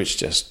 Which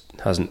just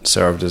hasn't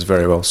served us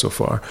very well so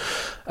far.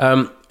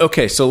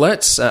 Okay, so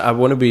let's... I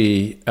want to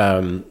be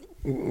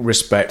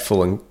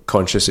respectful and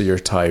conscious of your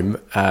time,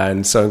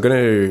 and so I'm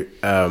going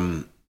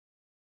to...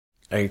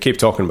 I keep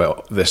talking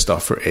about this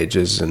stuff for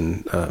ages,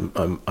 and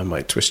I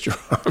might twist your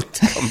arm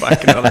to come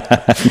back another.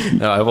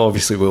 I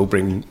obviously will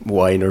bring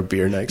wine or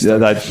beer next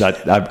time.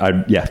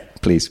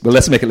 Please. Well,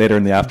 let's make it later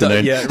in the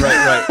afternoon.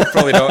 Right.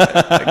 Probably not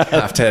like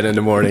 10:30 in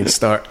the morning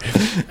start.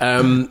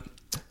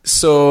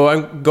 So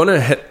I'm going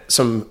to hit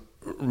some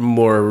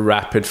more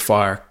rapid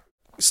fire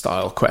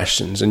style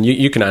questions, and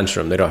you can answer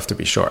them. They don't have to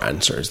be short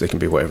answers. They can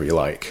be whatever you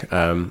like.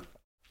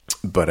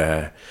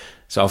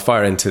 So I'll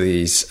fire into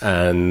these,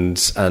 and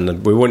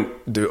we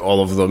won't do all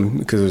of them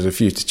because there's a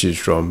few to choose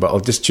from, but I'll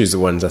just choose the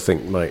ones I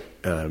think might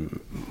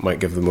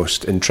give the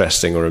most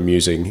interesting or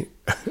amusing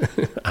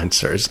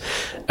answers.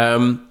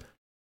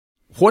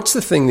 What's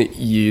the thing that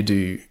you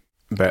do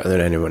better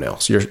than anyone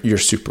else? Your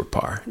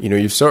superpower.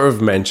 You've sort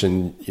of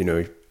mentioned,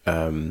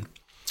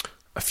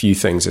 a few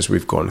things as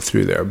we've gone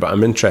through there, but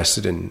I'm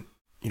interested in,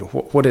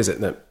 what is it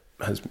that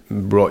has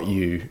brought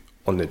you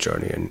on the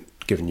journey and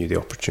given you the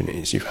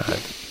opportunities you've had?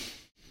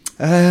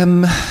 I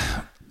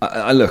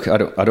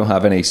don't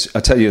have any. I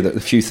tell you that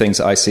the few things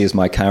that I see as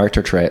my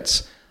character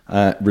traits: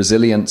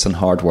 resilience and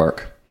hard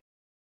work.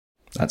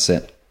 That's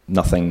it.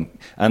 Nothing.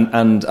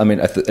 And I mean,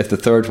 if the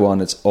third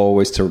one, it's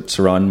always to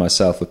surround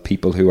myself with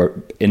people who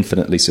are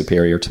infinitely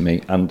superior to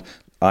me, and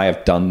I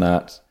have done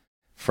that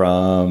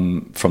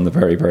from the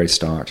very, very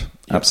start.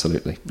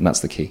 Absolutely, and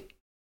that's the key.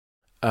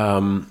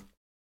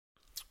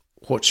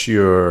 What's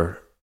your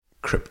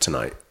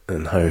kryptonite,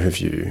 and how have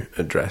you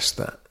addressed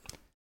that?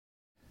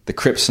 The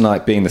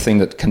kryptonite being the thing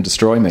that can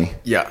destroy me.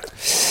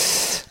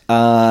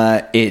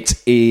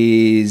 It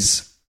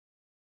is...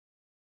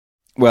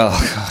 Well,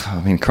 I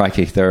mean,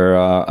 crikey,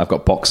 I've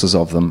got boxes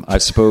of them. I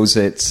suppose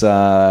it's...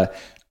 I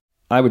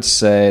would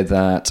say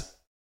that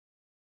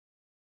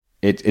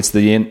it's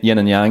the yin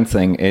and yang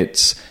thing.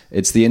 It's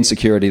the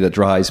insecurity that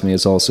drives me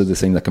is also the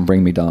thing that can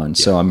bring me down.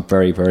 So I'm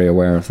very, very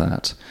aware of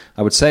that.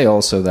 I would say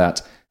also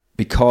that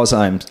because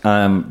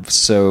I'm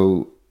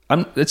so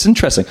it's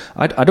interesting.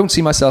 I don't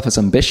see myself as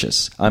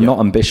ambitious. I'm not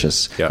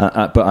ambitious,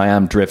 but I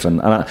am driven.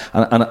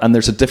 And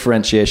there's a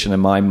differentiation in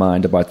my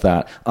mind about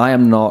that. I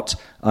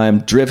am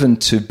driven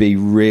to be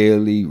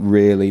really,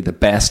 really the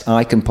best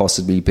I can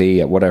possibly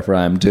be at whatever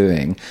I'm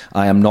doing.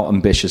 I am not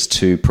ambitious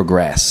to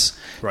progress,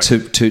 right.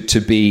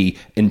 to be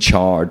in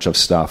charge of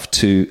stuff,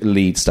 to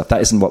lead stuff.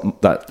 That isn't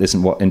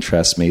what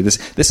interests me. This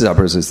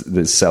is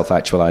the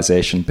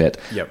self-actualization bit.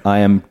 Yep. I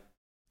am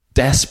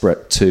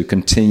desperate to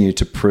continue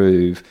to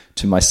prove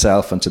to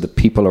myself and to the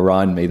people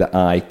around me that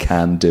I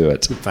can do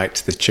it. Back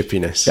to the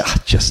chippiness. Yeah,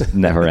 just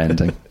never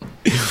ending.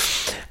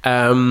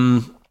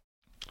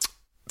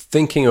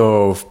 Thinking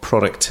of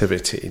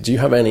productivity, do you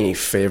have any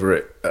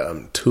favorite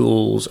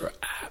tools or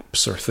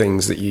apps or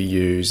things that you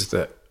use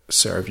that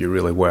serve you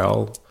really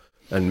well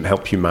and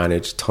help you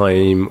manage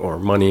time or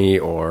money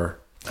or...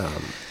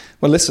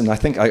 Well, listen, I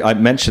think I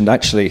mentioned,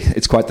 actually,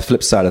 it's quite the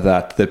flip side of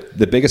that.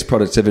 The biggest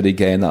productivity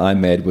gain that I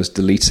made was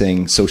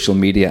deleting social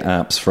media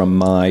apps from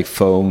my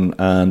phone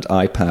and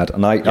iPad.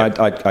 And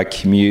I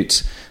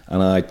commute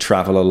and I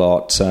travel a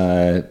lot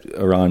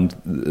around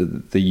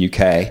the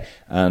UK.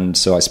 And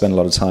so I spend a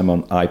lot of time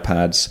on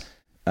iPads.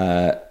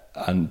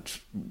 And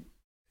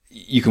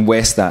you can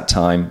waste that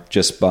time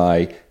just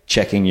by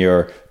checking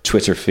your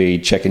Twitter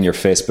feed, checking your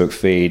Facebook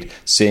feed,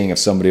 seeing if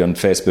somebody on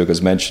Facebook has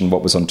mentioned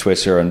what was on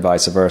Twitter and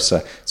vice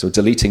versa. So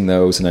deleting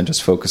those and then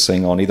just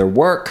focusing on either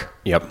work,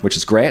 which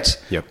is great,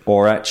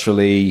 or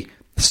actually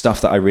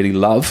stuff that I really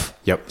love,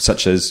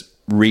 such as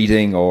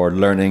reading or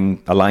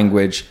learning a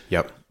language.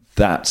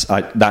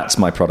 That's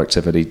my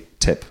productivity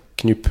tip.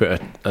 Can you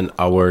put an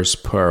hours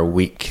per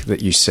week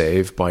that you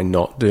save by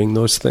not doing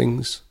those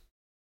things?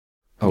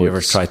 Have you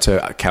ever tried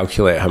to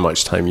calculate how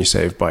much time you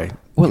save by...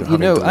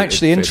 Well,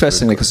 actually,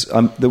 interestingly, because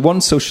the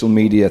one social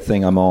media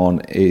thing I'm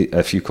on,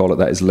 if you call it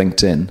that, is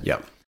LinkedIn. Yeah.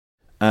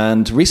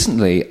 And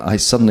recently, I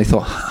suddenly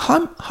thought,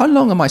 how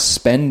long am I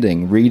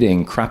spending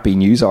reading crappy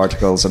news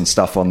articles and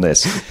stuff on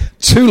this?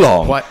 Too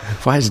long. Why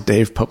is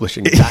Dave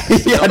publishing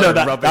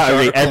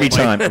that? Every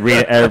time. I read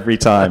it every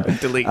time.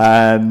 Delete.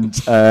 And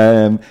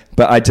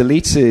but I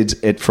deleted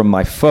it from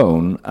my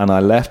phone and I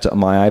left it on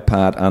my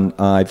iPad and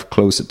I've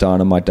closed it down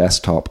on my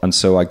desktop. And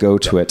so I go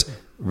to it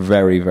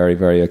very, very,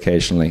 very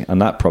occasionally. And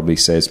that probably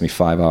saves me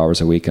 5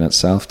 hours a week in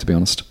itself, to be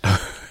honest.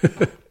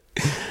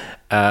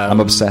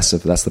 I'm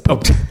obsessive. That's the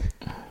problem.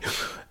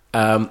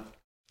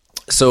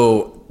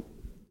 So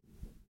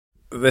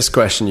this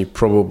question, I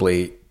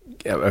probably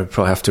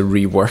have to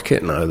rework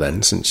it now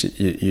then, since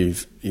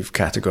you've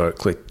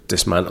categorically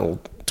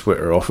dismantled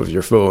Twitter off of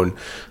your phone.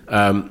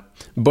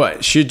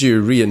 But should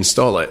you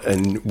reinstall it,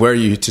 and were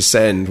you to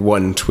send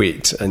one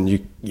tweet and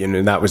you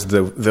know that was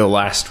the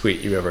last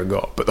tweet you ever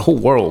got, but the whole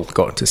world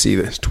got to see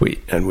this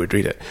tweet and would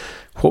read it,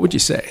 what would you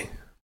say?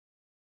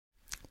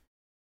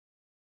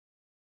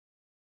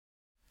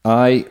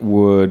 I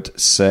would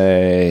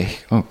say,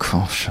 oh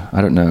gosh,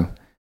 I don't know.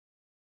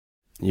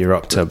 You're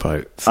up to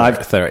about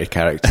 30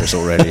 characters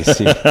already.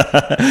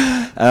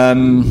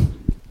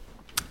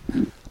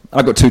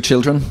 I've got 2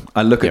 children.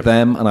 I look at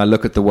them and I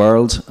look at the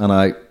world and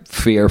I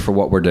fear for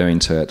what we're doing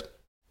to it.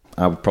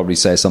 I would probably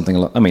say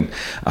something I mean,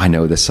 I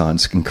know this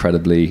sounds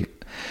incredibly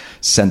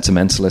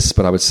sentimentalist,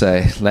 but I would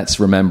say, let's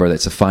remember that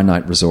it's a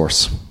finite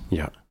resource.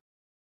 Yeah.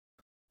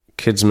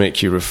 Kids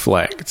make you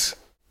reflect.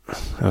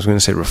 I was going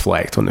to say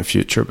reflect on the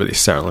future, but they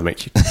certainly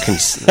make you...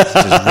 this is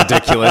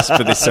ridiculous,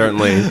 but they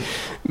certainly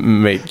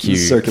make you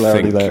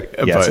circularity think there.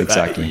 About yes,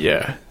 exactly. That.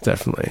 Yeah,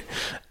 definitely.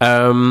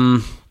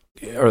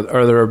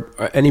 Are there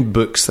any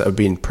books that have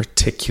been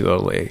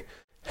particularly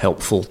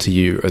helpful to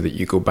you or that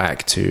you go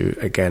back to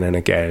again and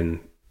again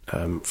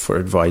for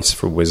advice,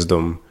 for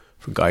wisdom,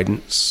 for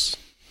guidance?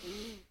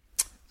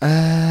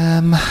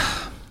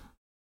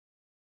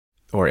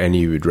 Or any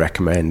you would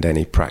recommend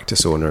any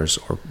practice owners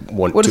or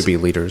want to be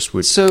leaders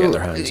would get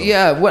their hands on?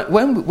 Yeah,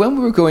 when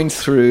we were going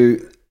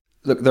through...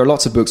 Look, there are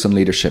lots of books on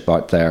leadership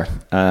out there,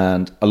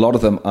 and a lot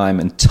of them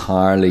I'm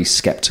entirely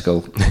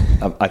skeptical.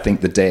 I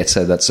think the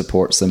data that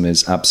supports them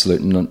is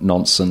absolute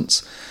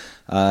nonsense.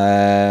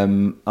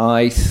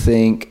 I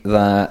think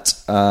that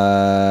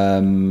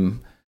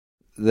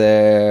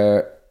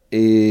there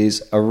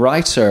is a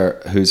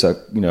writer who's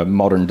a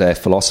modern day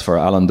philosopher,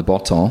 Alain de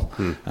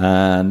Botton,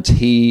 and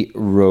he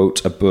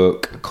wrote a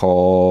book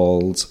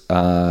called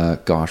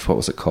what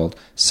was it called?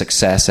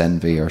 Success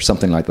Envy or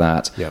something like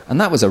that. Yep. And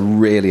that was a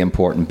really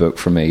important book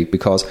for me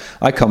because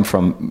I come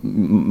from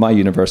my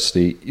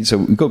university. So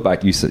go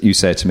back, you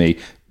said to me,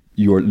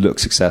 you look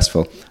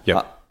successful.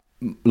 Yep.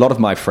 A lot of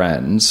my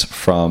friends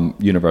from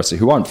university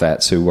who aren't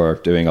vets, who were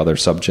doing other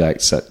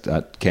subjects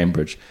at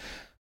Cambridge,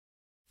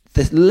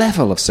 the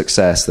level of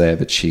success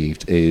they've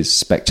achieved is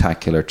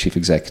spectacular. Chief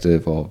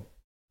executive of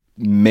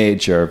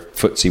major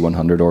FTSE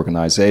 100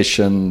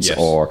 organizations, yes,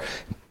 or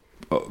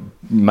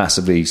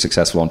massively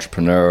successful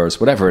entrepreneurs,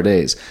 whatever it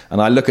is. And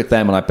I look at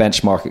them and I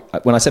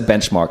benchmark. When I say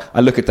benchmark,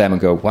 I look at them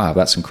and go, wow,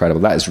 that's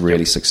incredible. That is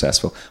really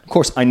successful. Of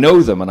course, I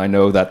know them and I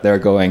know that they're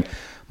going,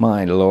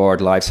 my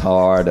Lord, life's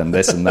hard and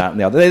this and that and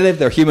the other.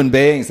 They're human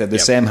beings. They have the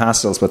same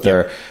hassles with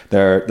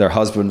their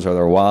husbands or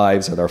their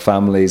wives or their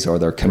families or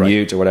their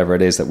commute or whatever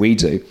it is that we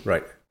do.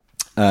 Right.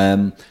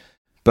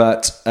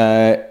 But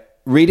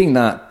reading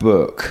that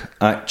book,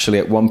 actually,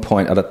 at one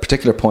point, at a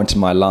particular point in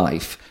my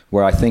life,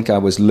 where I think I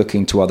was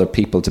looking to other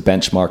people to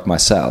benchmark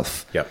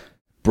myself,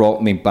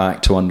 brought me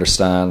back to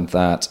understand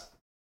that,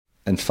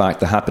 in fact,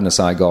 the happiness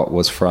I got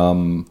was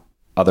from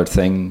other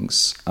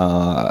things,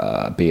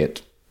 be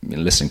it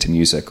listening to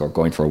music or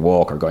going for a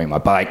walk or going on my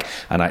bike.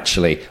 And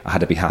actually, I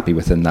had to be happy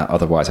within that.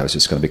 Otherwise, I was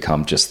just going to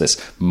become just this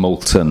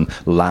molten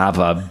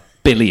lava,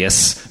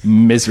 bilious,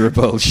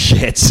 miserable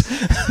shit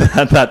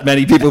that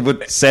many people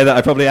would say that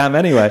I probably am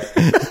anyway.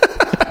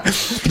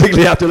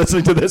 Particularly after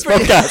listening to this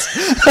podcast.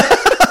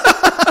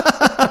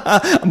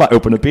 I might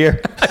open a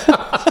beer.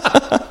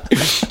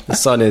 The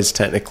sun is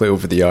technically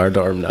over the yard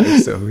arm now,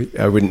 so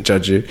I wouldn't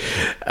judge you.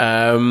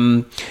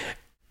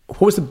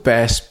 What was the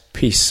best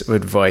piece of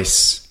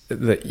advice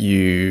that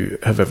you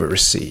have ever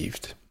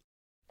received?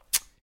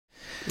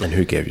 And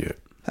who gave you it?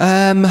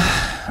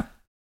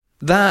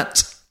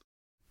 That...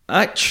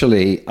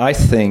 Actually, I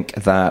think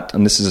that,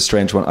 and this is a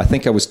strange one, I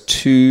think I was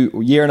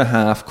 2.5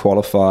 years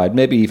qualified,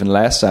 maybe even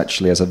less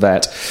actually, as a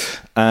vet.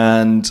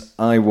 And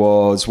I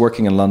was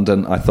working in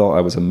London. I thought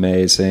I was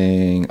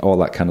amazing, all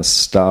that kind of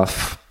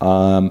stuff.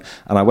 And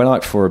I went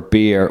out for a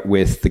beer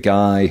with the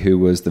guy who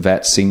was the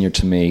vet senior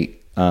to me,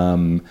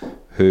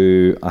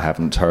 who I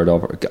haven't heard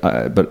of,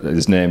 but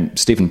his name,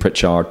 Stephen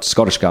Pritchard,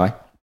 Scottish guy.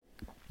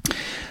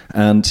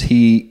 And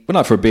he went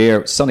out for a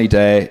beer, sunny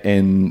day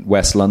in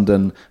West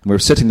London, and we were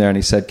sitting there and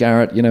he said,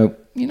 Garrett, you know,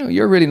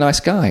 you're a really nice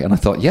guy. And I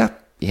thought, yeah,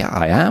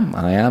 I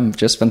am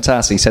just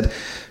fantastic. He said,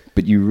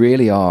 but you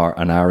really are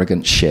an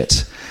arrogant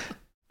shit.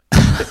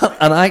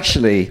 And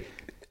actually,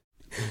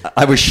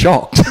 I was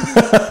shocked.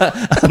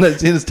 And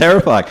it was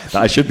terrifying.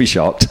 I should be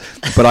shocked,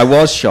 but I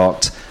was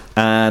shocked.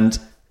 And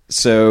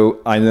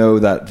so I know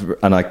that,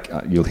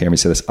 and you'll hear me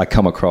say this, I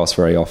come across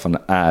very often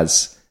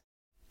as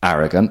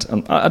arrogant,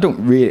 and I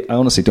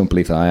honestly don't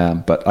believe that I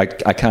am, but I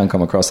can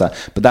come across that.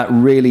 But that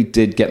really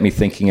did get me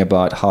thinking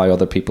about how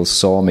other people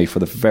saw me for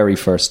the very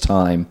first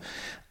time,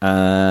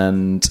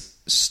 and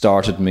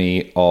started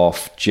me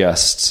off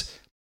just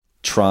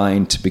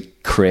trying to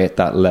create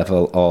that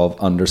level of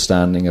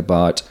understanding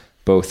about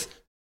both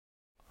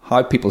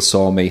how people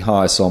saw me, how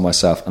I saw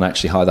myself, and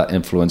actually how that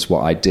influenced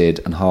what I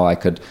did and how I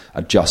could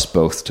adjust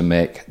both to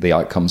make the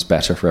outcomes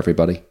better for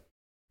everybody.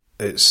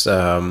 It's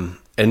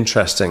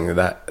interesting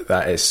that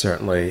is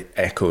certainly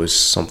echoes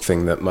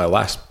something that my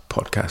last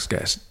podcast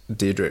guest,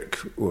 Diedrich,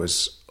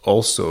 was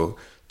also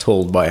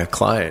told by a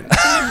client.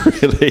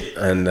 Really?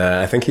 And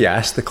I think he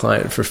asked the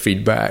client for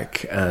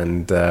feedback,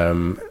 and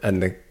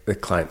the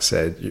client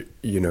said,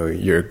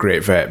 you're a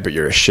great vet, but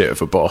you're a shit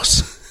of a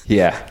boss.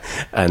 Yeah.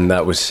 And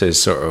that was his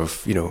sort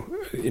of,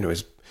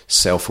 his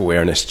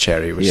self-awareness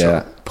cherry was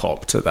sort of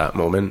popped at that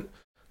moment.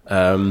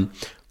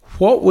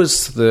 What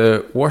was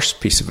the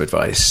worst piece of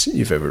advice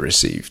you've ever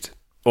received,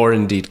 or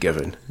indeed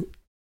given?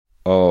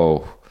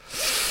 Oh,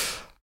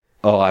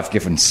 I've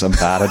given some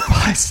bad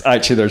advice.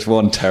 Actually, there's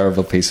one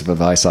terrible piece of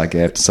advice I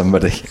gave to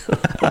somebody.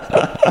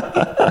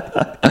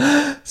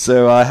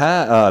 So I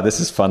had, this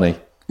is funny.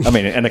 I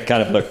mean, in a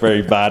kind of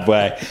very bad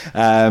way.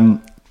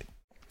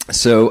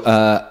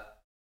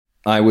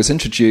 I was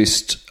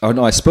introduced,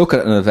 I spoke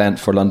at an event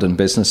for London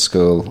Business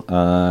School,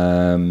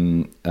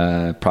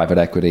 private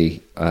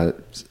equity, a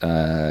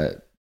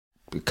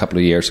couple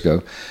of years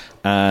ago.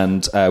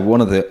 And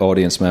one of the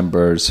audience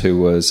members, who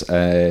was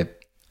an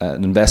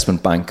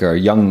investment banker, a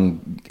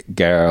young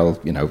girl,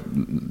 in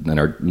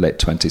her late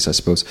 20s, I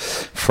suppose,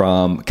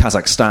 from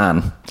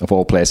Kazakhstan, of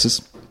all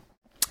places,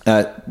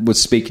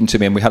 was speaking to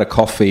me, and we had a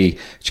coffee.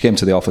 She came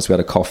to the office, we had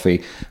a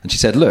coffee, and she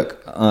said,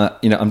 look,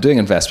 I'm doing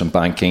investment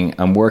banking,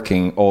 I'm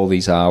working all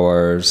these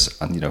hours,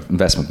 and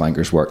investment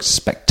bankers work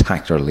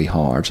spectacularly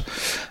hard,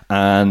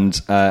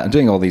 and I'm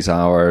doing all these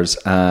hours,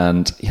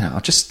 and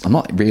I'm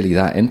not really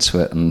that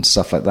into it and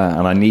stuff like that,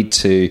 and I need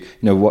to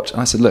watch.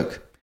 And I said, look,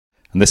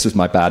 and this was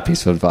my bad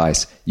piece of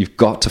advice, you've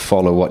got to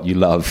follow what you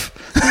love.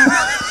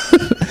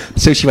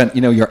 So she went,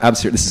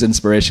 this is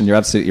inspiration, you're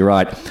absolutely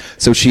right.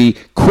 So she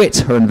quit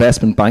her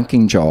investment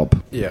banking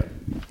job. Yeah.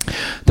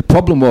 The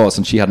problem was,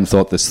 and she hadn't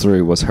thought this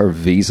through, was her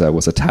visa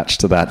was attached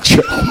to that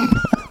job.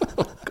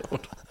 Oh,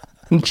 God.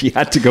 And she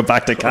had to go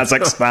back to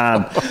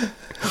Kazakhstan.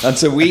 And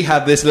so we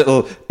had this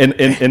little,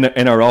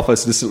 in our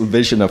office, this little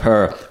vision of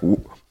her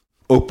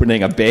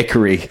opening a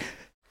bakery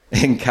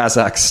in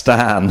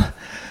Kazakhstan.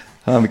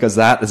 Because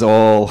that is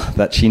all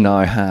that she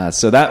now has.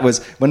 So that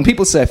was, when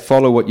people say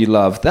follow what you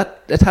love, that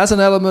it has an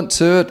element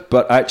to it,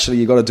 but actually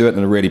you've got to do it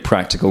in a really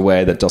practical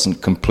way that doesn't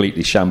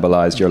completely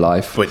shambolize your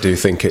life. But do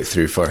think it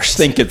through first.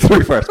 Think it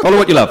through first. Follow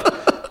what you love.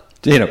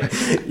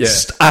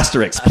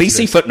 Asterisk. Please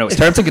see footnotes.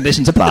 Terms and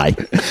conditions apply.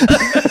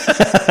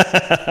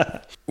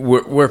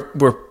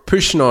 We're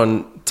pushing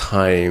on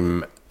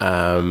time.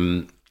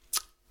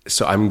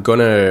 So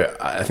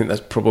I think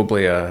that's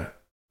probably a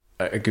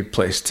good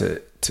place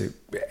to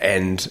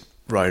end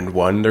round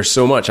one. There's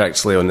so much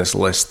actually on this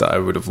list that I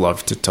would have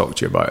loved to talk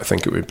to you about. I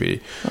think it would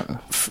be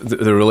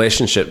the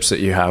relationships that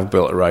you have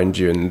built around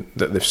you and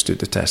that they've stood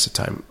the test of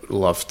time.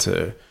 Love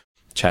to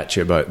chat to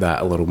you about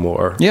that a little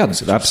more. Yeah,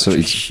 it's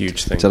absolutely a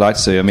huge thing.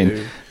 Delighted to. I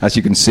mean, as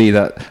you can see,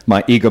 that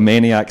my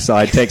egomaniac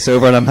side takes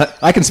over, and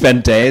I can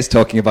spend days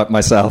talking about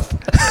myself.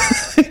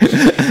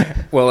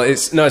 Well,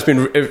 it's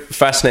been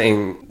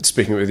fascinating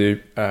speaking with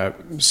you.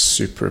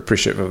 Super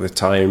appreciative of the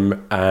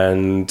time,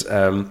 and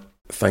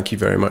thank you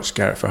very much,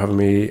 Garrett, for having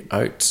me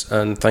out,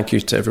 and thank you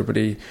to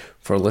everybody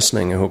for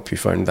listening. I hope you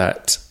found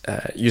that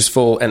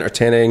useful,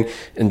 entertaining,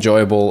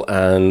 enjoyable,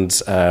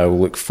 and we'll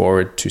look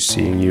forward to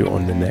seeing you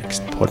on the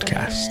next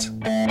podcast.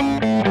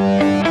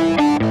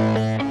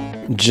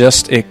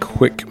 Just a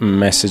quick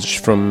message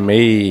from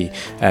me.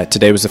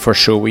 Today was the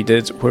first show we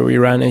did where we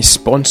ran a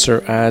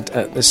sponsor ad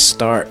at the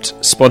start.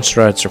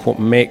 Sponsor ads are what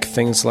make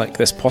things like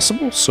this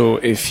possible. So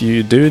if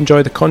you do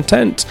enjoy the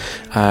content,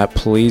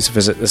 please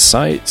visit the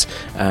site,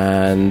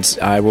 and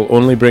I will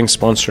only bring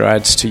sponsor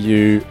ads to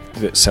you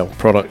that sell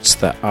products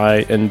that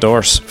I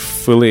endorse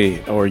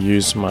fully or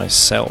use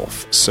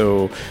myself.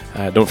 So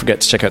don't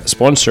forget to check out the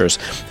sponsors.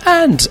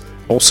 And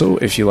also,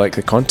 if you like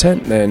the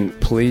content, then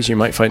please, you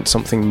might find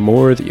something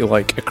more that you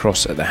like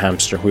across at the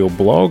Hamster Wheel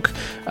blog.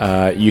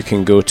 You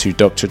can go to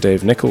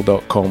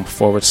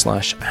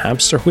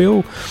drdavenicol.com/hamster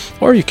wheel,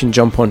 or you can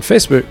jump on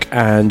Facebook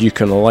and you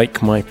can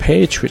like my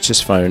page, which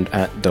is found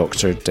at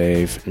Dr.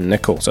 Dave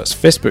Nicol. So that's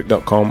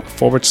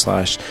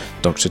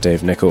facebook.com/Dr.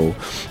 Dave Nicol.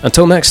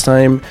 Until next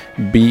time,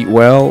 be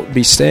well,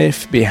 be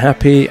safe, be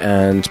happy,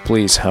 and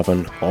please have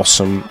an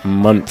awesome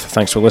month.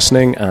 Thanks for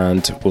listening,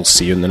 and we'll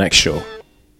see you in the next show.